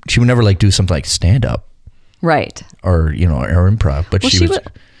like do something like stand up. Right. Or, or improv. But what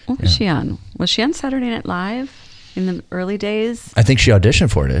was she on? Was she on Saturday Night Live in the early days? I think she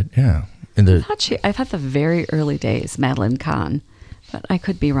auditioned for it. Yeah. I thought the very early days, Madeline Kahn, but I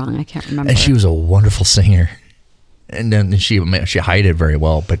could be wrong. I can't remember. And she was a wonderful singer. And then she hid it very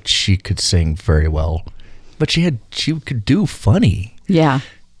well, but she could sing very well. But she could do funny. Yeah.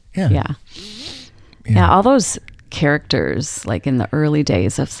 Yeah. Yeah, all those characters, like in the early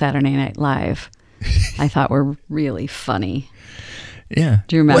days of Saturday Night Live, I thought were really funny. Yeah.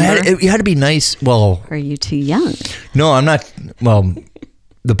 Do you remember? Well, it had to be nice. Well, are you too young? No, I'm not. Well,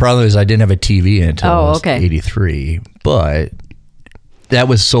 the problem is I didn't have a TV until I was 83. But that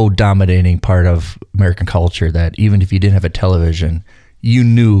was so dominating part of American culture that even if you didn't have a television, you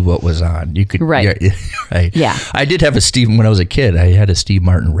knew what was on. You could. Right. Yeah, right. Yeah. I did have when I was a kid, I had a Steve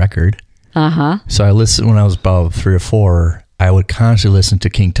Martin record. Uh-huh. So I listened when I was about 3 or 4. I would constantly listen to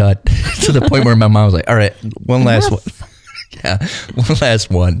King Tut to the point where my mom was like, all right, one last one. Yeah, one last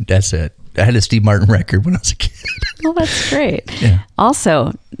one. That's it. I had a Steve Martin record when I was a kid. Oh, that's great. Yeah.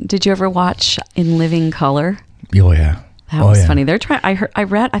 Also, did you ever watch In Living Color? Oh, yeah. That was funny. They're trying. I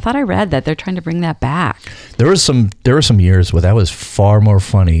thought I read that they're trying to bring that back. There were some years where that was far more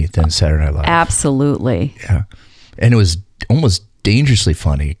funny than Saturday Night Live. Absolutely. Yeah, and it was almost dangerously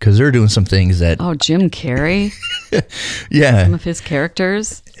funny because they're doing some things that. Oh, Jim Carrey. Yeah. Some of his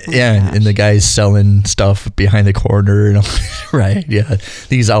characters. Oh and the guys selling stuff behind the corner and right. Yeah,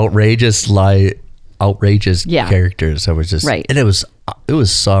 these outrageous characters. That was just right, and it was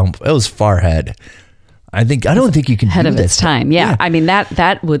far ahead. I don't think you can ahead do of that its stuff. time. Yeah. I mean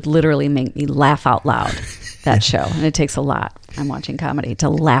that would literally make me laugh out loud. That show, and it takes a lot. I'm watching comedy to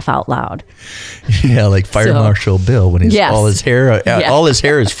laugh out loud. Yeah, like Fire Marshal Bill when all his hair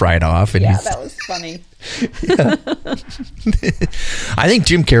is fried off, and that was funny. I think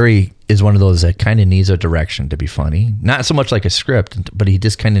Jim Carrey is one of those that kind of needs a direction to be funny. Not so much like a script, but he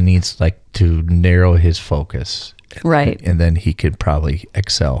just kind of needs like to narrow his focus. Right. And then he could probably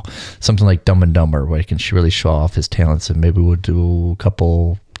excel. Something like Dumb and Dumber, where he can really show off his talents, and maybe we'll do a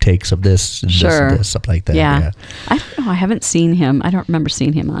couple takes of this and this and this, stuff like that. Yeah. I don't know. I haven't seen him. I don't remember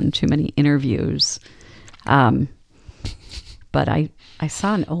seeing him on too many interviews. But I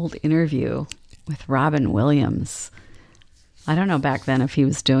saw an old interview with Robin Williams. I don't know back then if he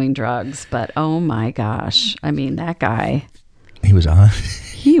was doing drugs, but oh my gosh. I mean, that guy. He was on.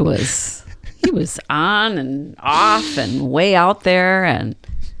 He was on and off and way out there, and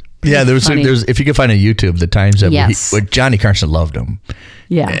yeah, there's if you can find on YouTube the times that yes. where Johnny Carson loved him.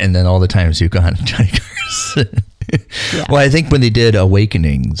 Yeah. And then all the times you've gone Johnny Carson. Yeah. Well, I think when they did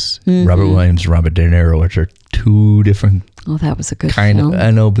Awakenings, Robert Williams and Robert De Niro, which are two different oh, that was a good kind film. of,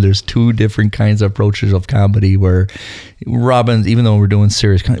 I know, but there's two different kinds of approaches of comedy where Robin, even though we're doing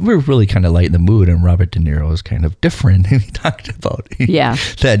serious comedy, we're really kind of light in the mood, and Robert De Niro is kind of different. And he talked about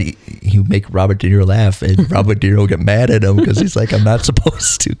that he make Robert De Niro laugh, and Robert De Niro get mad at him because he's like, I'm not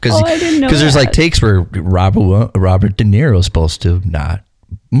supposed to. I didn't know there's that. like takes where Robert De Niro is supposed to not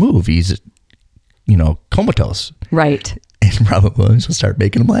move. He's, comatose. Right. And Robert Williams will start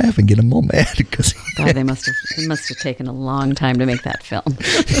making him laugh and get him all mad because God, it must have taken a long time to make that film.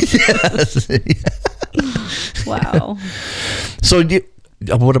 Yes. Wow. So,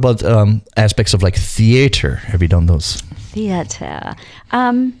 what about aspects of like theater? Have you done those? Theater.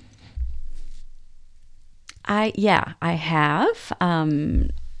 I have.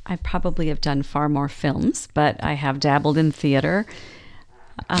 I probably have done far more films, but I have dabbled in theater.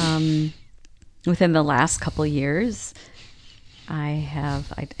 Within the last couple of years, I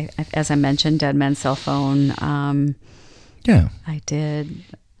have, as I mentioned, Dead Man's Cell Phone. I did.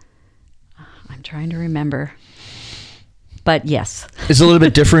 I'm trying to remember, but yes, it's a little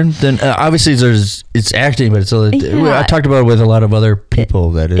bit different than obviously it's acting, but it's I talked about it with a lot of other people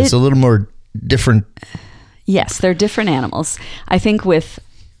that it's a little more different. Yes, they're different animals. I think with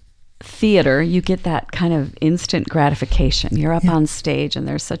theater, you get that kind of instant gratification. You're up on stage, and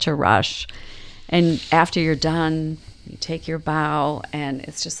there's such a rush. And after you're done, you take your bow, and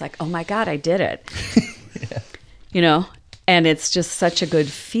it's just like, oh my God, I did it. And it's just such a good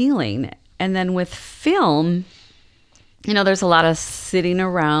feeling. And then with film, there's a lot of sitting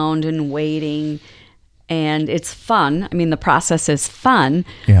around and waiting, and it's fun. I mean, the process is fun,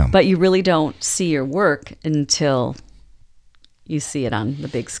 but you really don't see your work until you see it on the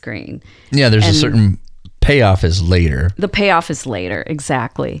big screen. Yeah, there's a certain payoff is later. The payoff is later,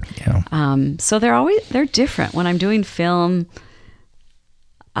 exactly. Yeah. So they're different. When I'm doing film,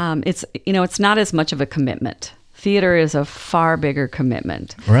 it's not as much of a commitment. Theater is a far bigger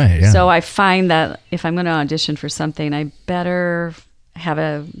commitment. Right. Yeah. So I find that if I'm going to audition for something, I better have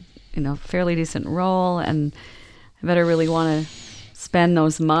a fairly decent role, and I better really want to spend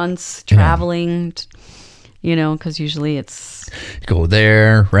those months traveling. Because usually it's go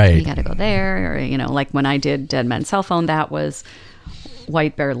there, right? You got to go there, or like when I did Dead Man's Cell Phone, that was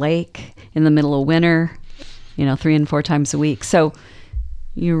White Bear Lake in the middle of winter, 3 and 4 times a week. So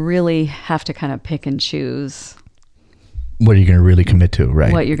you really have to kind of pick and choose what are you going to really commit to,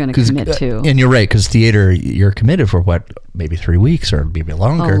 right? What you're going to commit to. And you're right, because theater, you're committed for maybe 3 weeks or maybe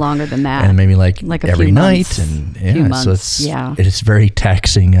longer. Oh, longer than that. And maybe like every night. Months. And few months, so it's very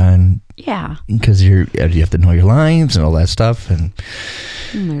taxing on. Yeah. Because you have to know your lines and all that stuff. And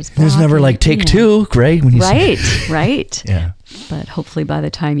there's never like take 2, right? When you right. Yeah. But hopefully by the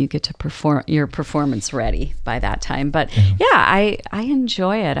time you get to perform, your performance ready by that time. But I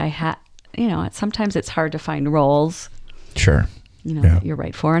enjoy it. Sometimes it's hard to find roles. Sure. That you're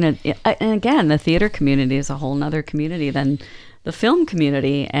right for. And again, the theater community is a whole nother community than the film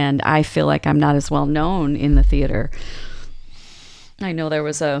community. And I feel like I'm not as well known in the theater. I know there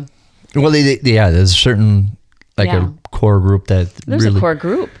was a... Well, there's a certain, a core group that There's a core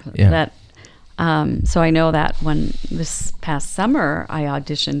group that... Yeah. So I know that when this past summer I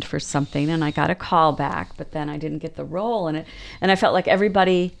auditioned for something and I got a call back, but then I didn't get the role in it. And I felt like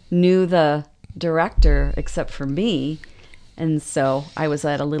everybody knew the director except for me. And so I was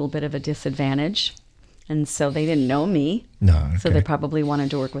at a little bit of a disadvantage. And so they didn't know me. No. Okay. So they probably wanted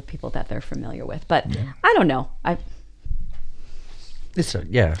to work with people that they're familiar with. But I don't know.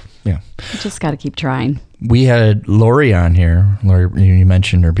 You just got to keep trying. We had Lori on here. Lori, you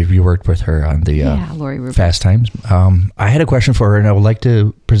mentioned her, you worked with her on the Lori Rubin. Fast Times. I had a question for her, and I would like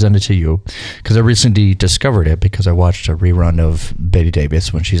to present it to you because I recently discovered it because I watched a rerun of Bette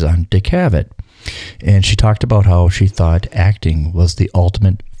Davis when she's on Dick Cavett. And she talked about how she thought acting was the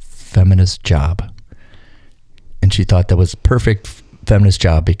ultimate feminist job. And she thought that was a perfect feminist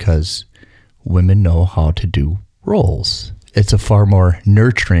job because women know how to do roles. It's a far more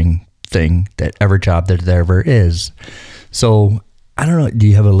nurturing thing that every job that there ever is. So I don't know. Do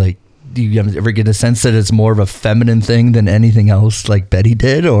you ever get a sense that it's more of a feminine thing than anything else like Betty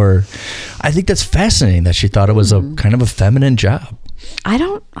did? Or I think that's fascinating that she thought it was a kind of a feminine job. I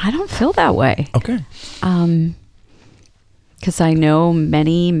don't feel that way. Okay. Because I know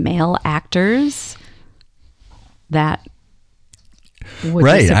many male actors that would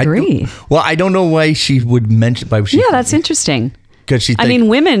disagree. I don't know why she would mention. Yeah, that's interesting. Because she. I mean,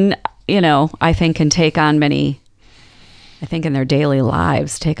 women, I think can take on many. I think in their daily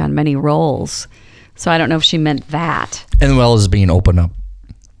lives, take on many roles. So I don't know if she meant that. And well as being open up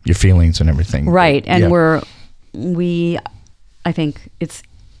your feelings and everything. Right. And I think it's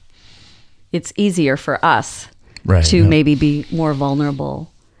easier for us to maybe be more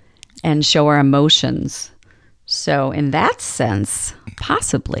vulnerable and show our emotions. So in that sense,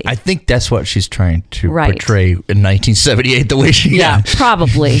 possibly. I think that's what she's trying to portray in 1978, the way she... Yeah,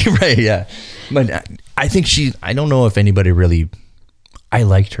 probably. Right, yeah. But I think I don't know if anybody really... I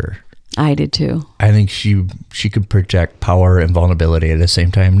liked her. I did too. I think she could project power and vulnerability at the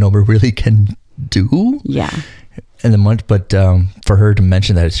same time. Nobody really can do. Yeah. And but for her to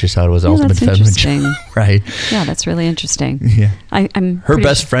mention that, she thought it was ultimate feminine. Right. Yeah, that's really interesting. Yeah. Her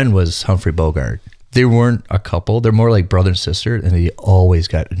best friend was Humphrey Bogart. They weren't a couple. They're more like brother and sister, and they always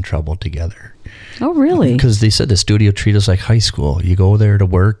got in trouble together. Oh, really? Because they said the studio treat us like high school. You go there to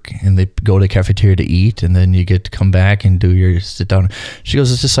work, and they go to the cafeteria to eat, and then you get to come back and do your sit down. She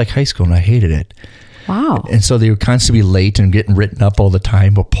goes, it's just like high school, and I hated it. Wow. And so they were constantly late and getting written up all the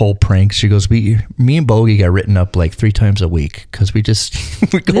time, or pull pranks. She goes, me and Bogey got written up like 3 times a week because we just...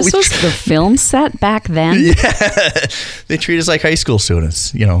 This was the film set back then? Yeah. They treat us like high school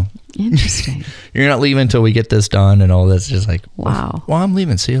students, Interesting. You're not leaving until we get this done and all this. Just like, wow. Well, I'm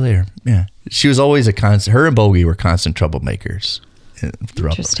leaving. See you later. Yeah. She was always her and Bogey were constant troublemakers.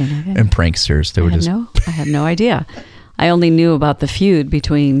 Interesting. And pranksters. I had no idea. I only knew about the feud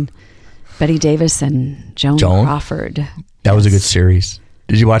between Betty Davis and Joan Crawford. That was a good series.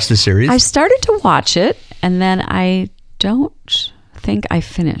 Did you watch the series? I started to watch it, and then I don't think I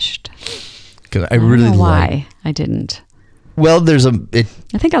finished. Because I really don't know why I didn't. Well, I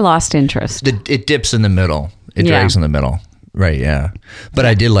think I lost interest. It dips in the middle. It drags in the middle. Right, yeah. But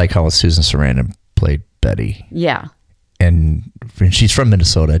I did like how Susan Sarandon played Betty. Yeah. And she's from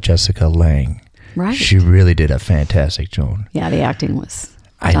Minnesota, Jessica Lange. Right. She really did a fantastic Joan. Yeah, the acting was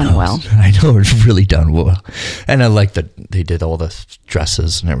done well. I know, it was really done well. And I like that they did all the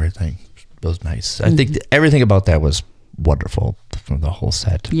dresses and everything. It was nice. I think everything about that was wonderful from the whole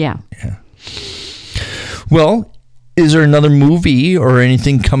set. Yeah. Yeah. Well, is there another movie or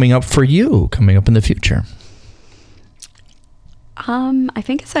anything coming up for you, coming up in the future? I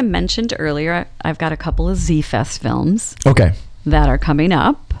think as I mentioned earlier, I've got a couple of Z-Fest films. Okay. That are coming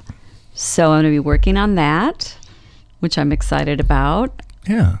up. So I'm going to be working on that, which I'm excited about.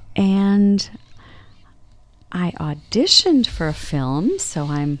 Yeah. And I auditioned for a film, so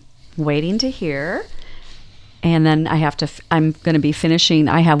I'm waiting to hear. And then I'm going to be finishing.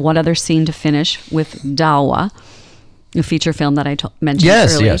 I have one other scene to finish with Dalwa, a feature film that I mentioned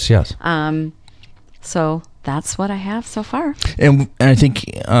earlier. Yes. So that's what I have so far. And I think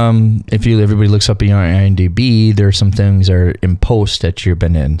if everybody looks up on IMDb, there are some things that are in post that you've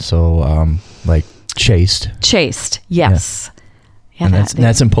been in. So like Chased. Chased, yes. Yeah, and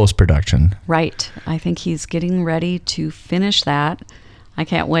that's in post-production. Right. I think he's getting ready to finish that. I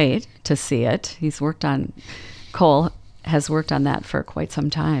can't wait to see it. Cole has worked on that for quite some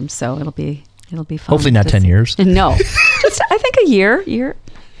time, so it'll be fun. Hopefully not 10 years. No, just I think a year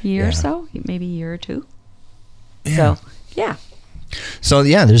or so, maybe a year or two. Yeah. So yeah. So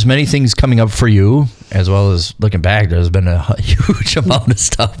yeah, there's many things coming up for you, as well as looking back. There's been a huge amount of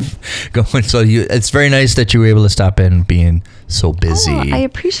stuff going. So it's very nice that you were able to stop in, being so busy. Oh, I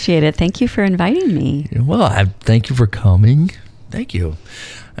appreciate it. Thank you for inviting me. Well, thank you for coming. Thank you.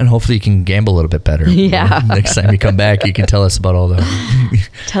 And hopefully you can gamble a little bit better. Yeah. Next time you come back, you can tell us about all the...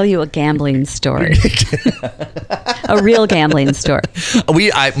 Tell you a gambling story. A real gambling story.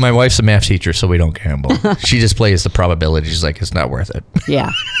 My wife's a math teacher, so we don't gamble. She just plays the probability. She's like, it's not worth it.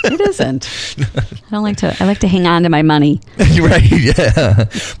 Yeah, it isn't. I like to hang on to my money. Right, yeah.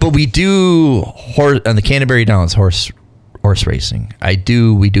 But we do, on the Canterbury Downs, horse racing. We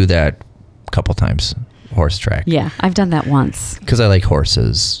do that a couple times. Horse track. Yeah, I've done that once. Because I like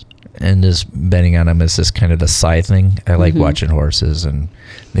horses, and just betting on them is just kind of the side thing. I like watching horses, and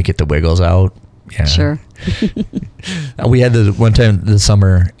they get the wiggles out. Yeah, sure. We had one time this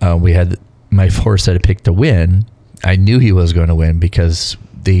summer. We had my horse that I picked to win, I knew he was going to win because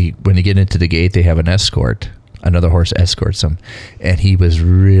when they get into the gate, they have an escort. Another horse escorts him, and he was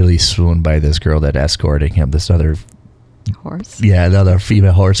really swooned by this girl that escorting him. This other horse. Yeah, the other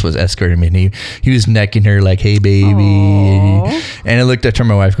female horse was escorting me, and he was necking her like, "Hey, baby." Aww. And I looked at her.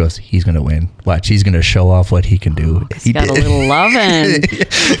 My wife goes, "He's gonna win. Watch. He's gonna show off what he can do." He got a little lovin'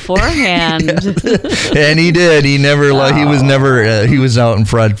 beforehand. And he did. He never. He was never. He was out in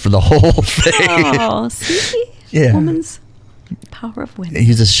front for the whole thing. Oh, see, Yeah. Woman's power of winning.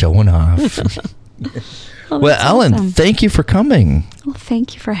 He's just showing off. Well, that's Ellen, awesome. thank you for coming. Well,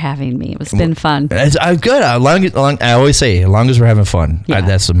 thank you for having me. It's been fun. It's good. I always say, as long as we're having fun, Yeah.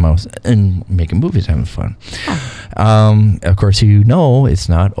 that's the most. And making movies, having fun. Of course, it's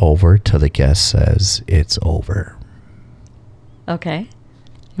not over till the guest says it's over. Okay.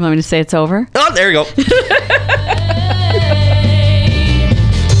 You want me to say it's over? Oh, there you go.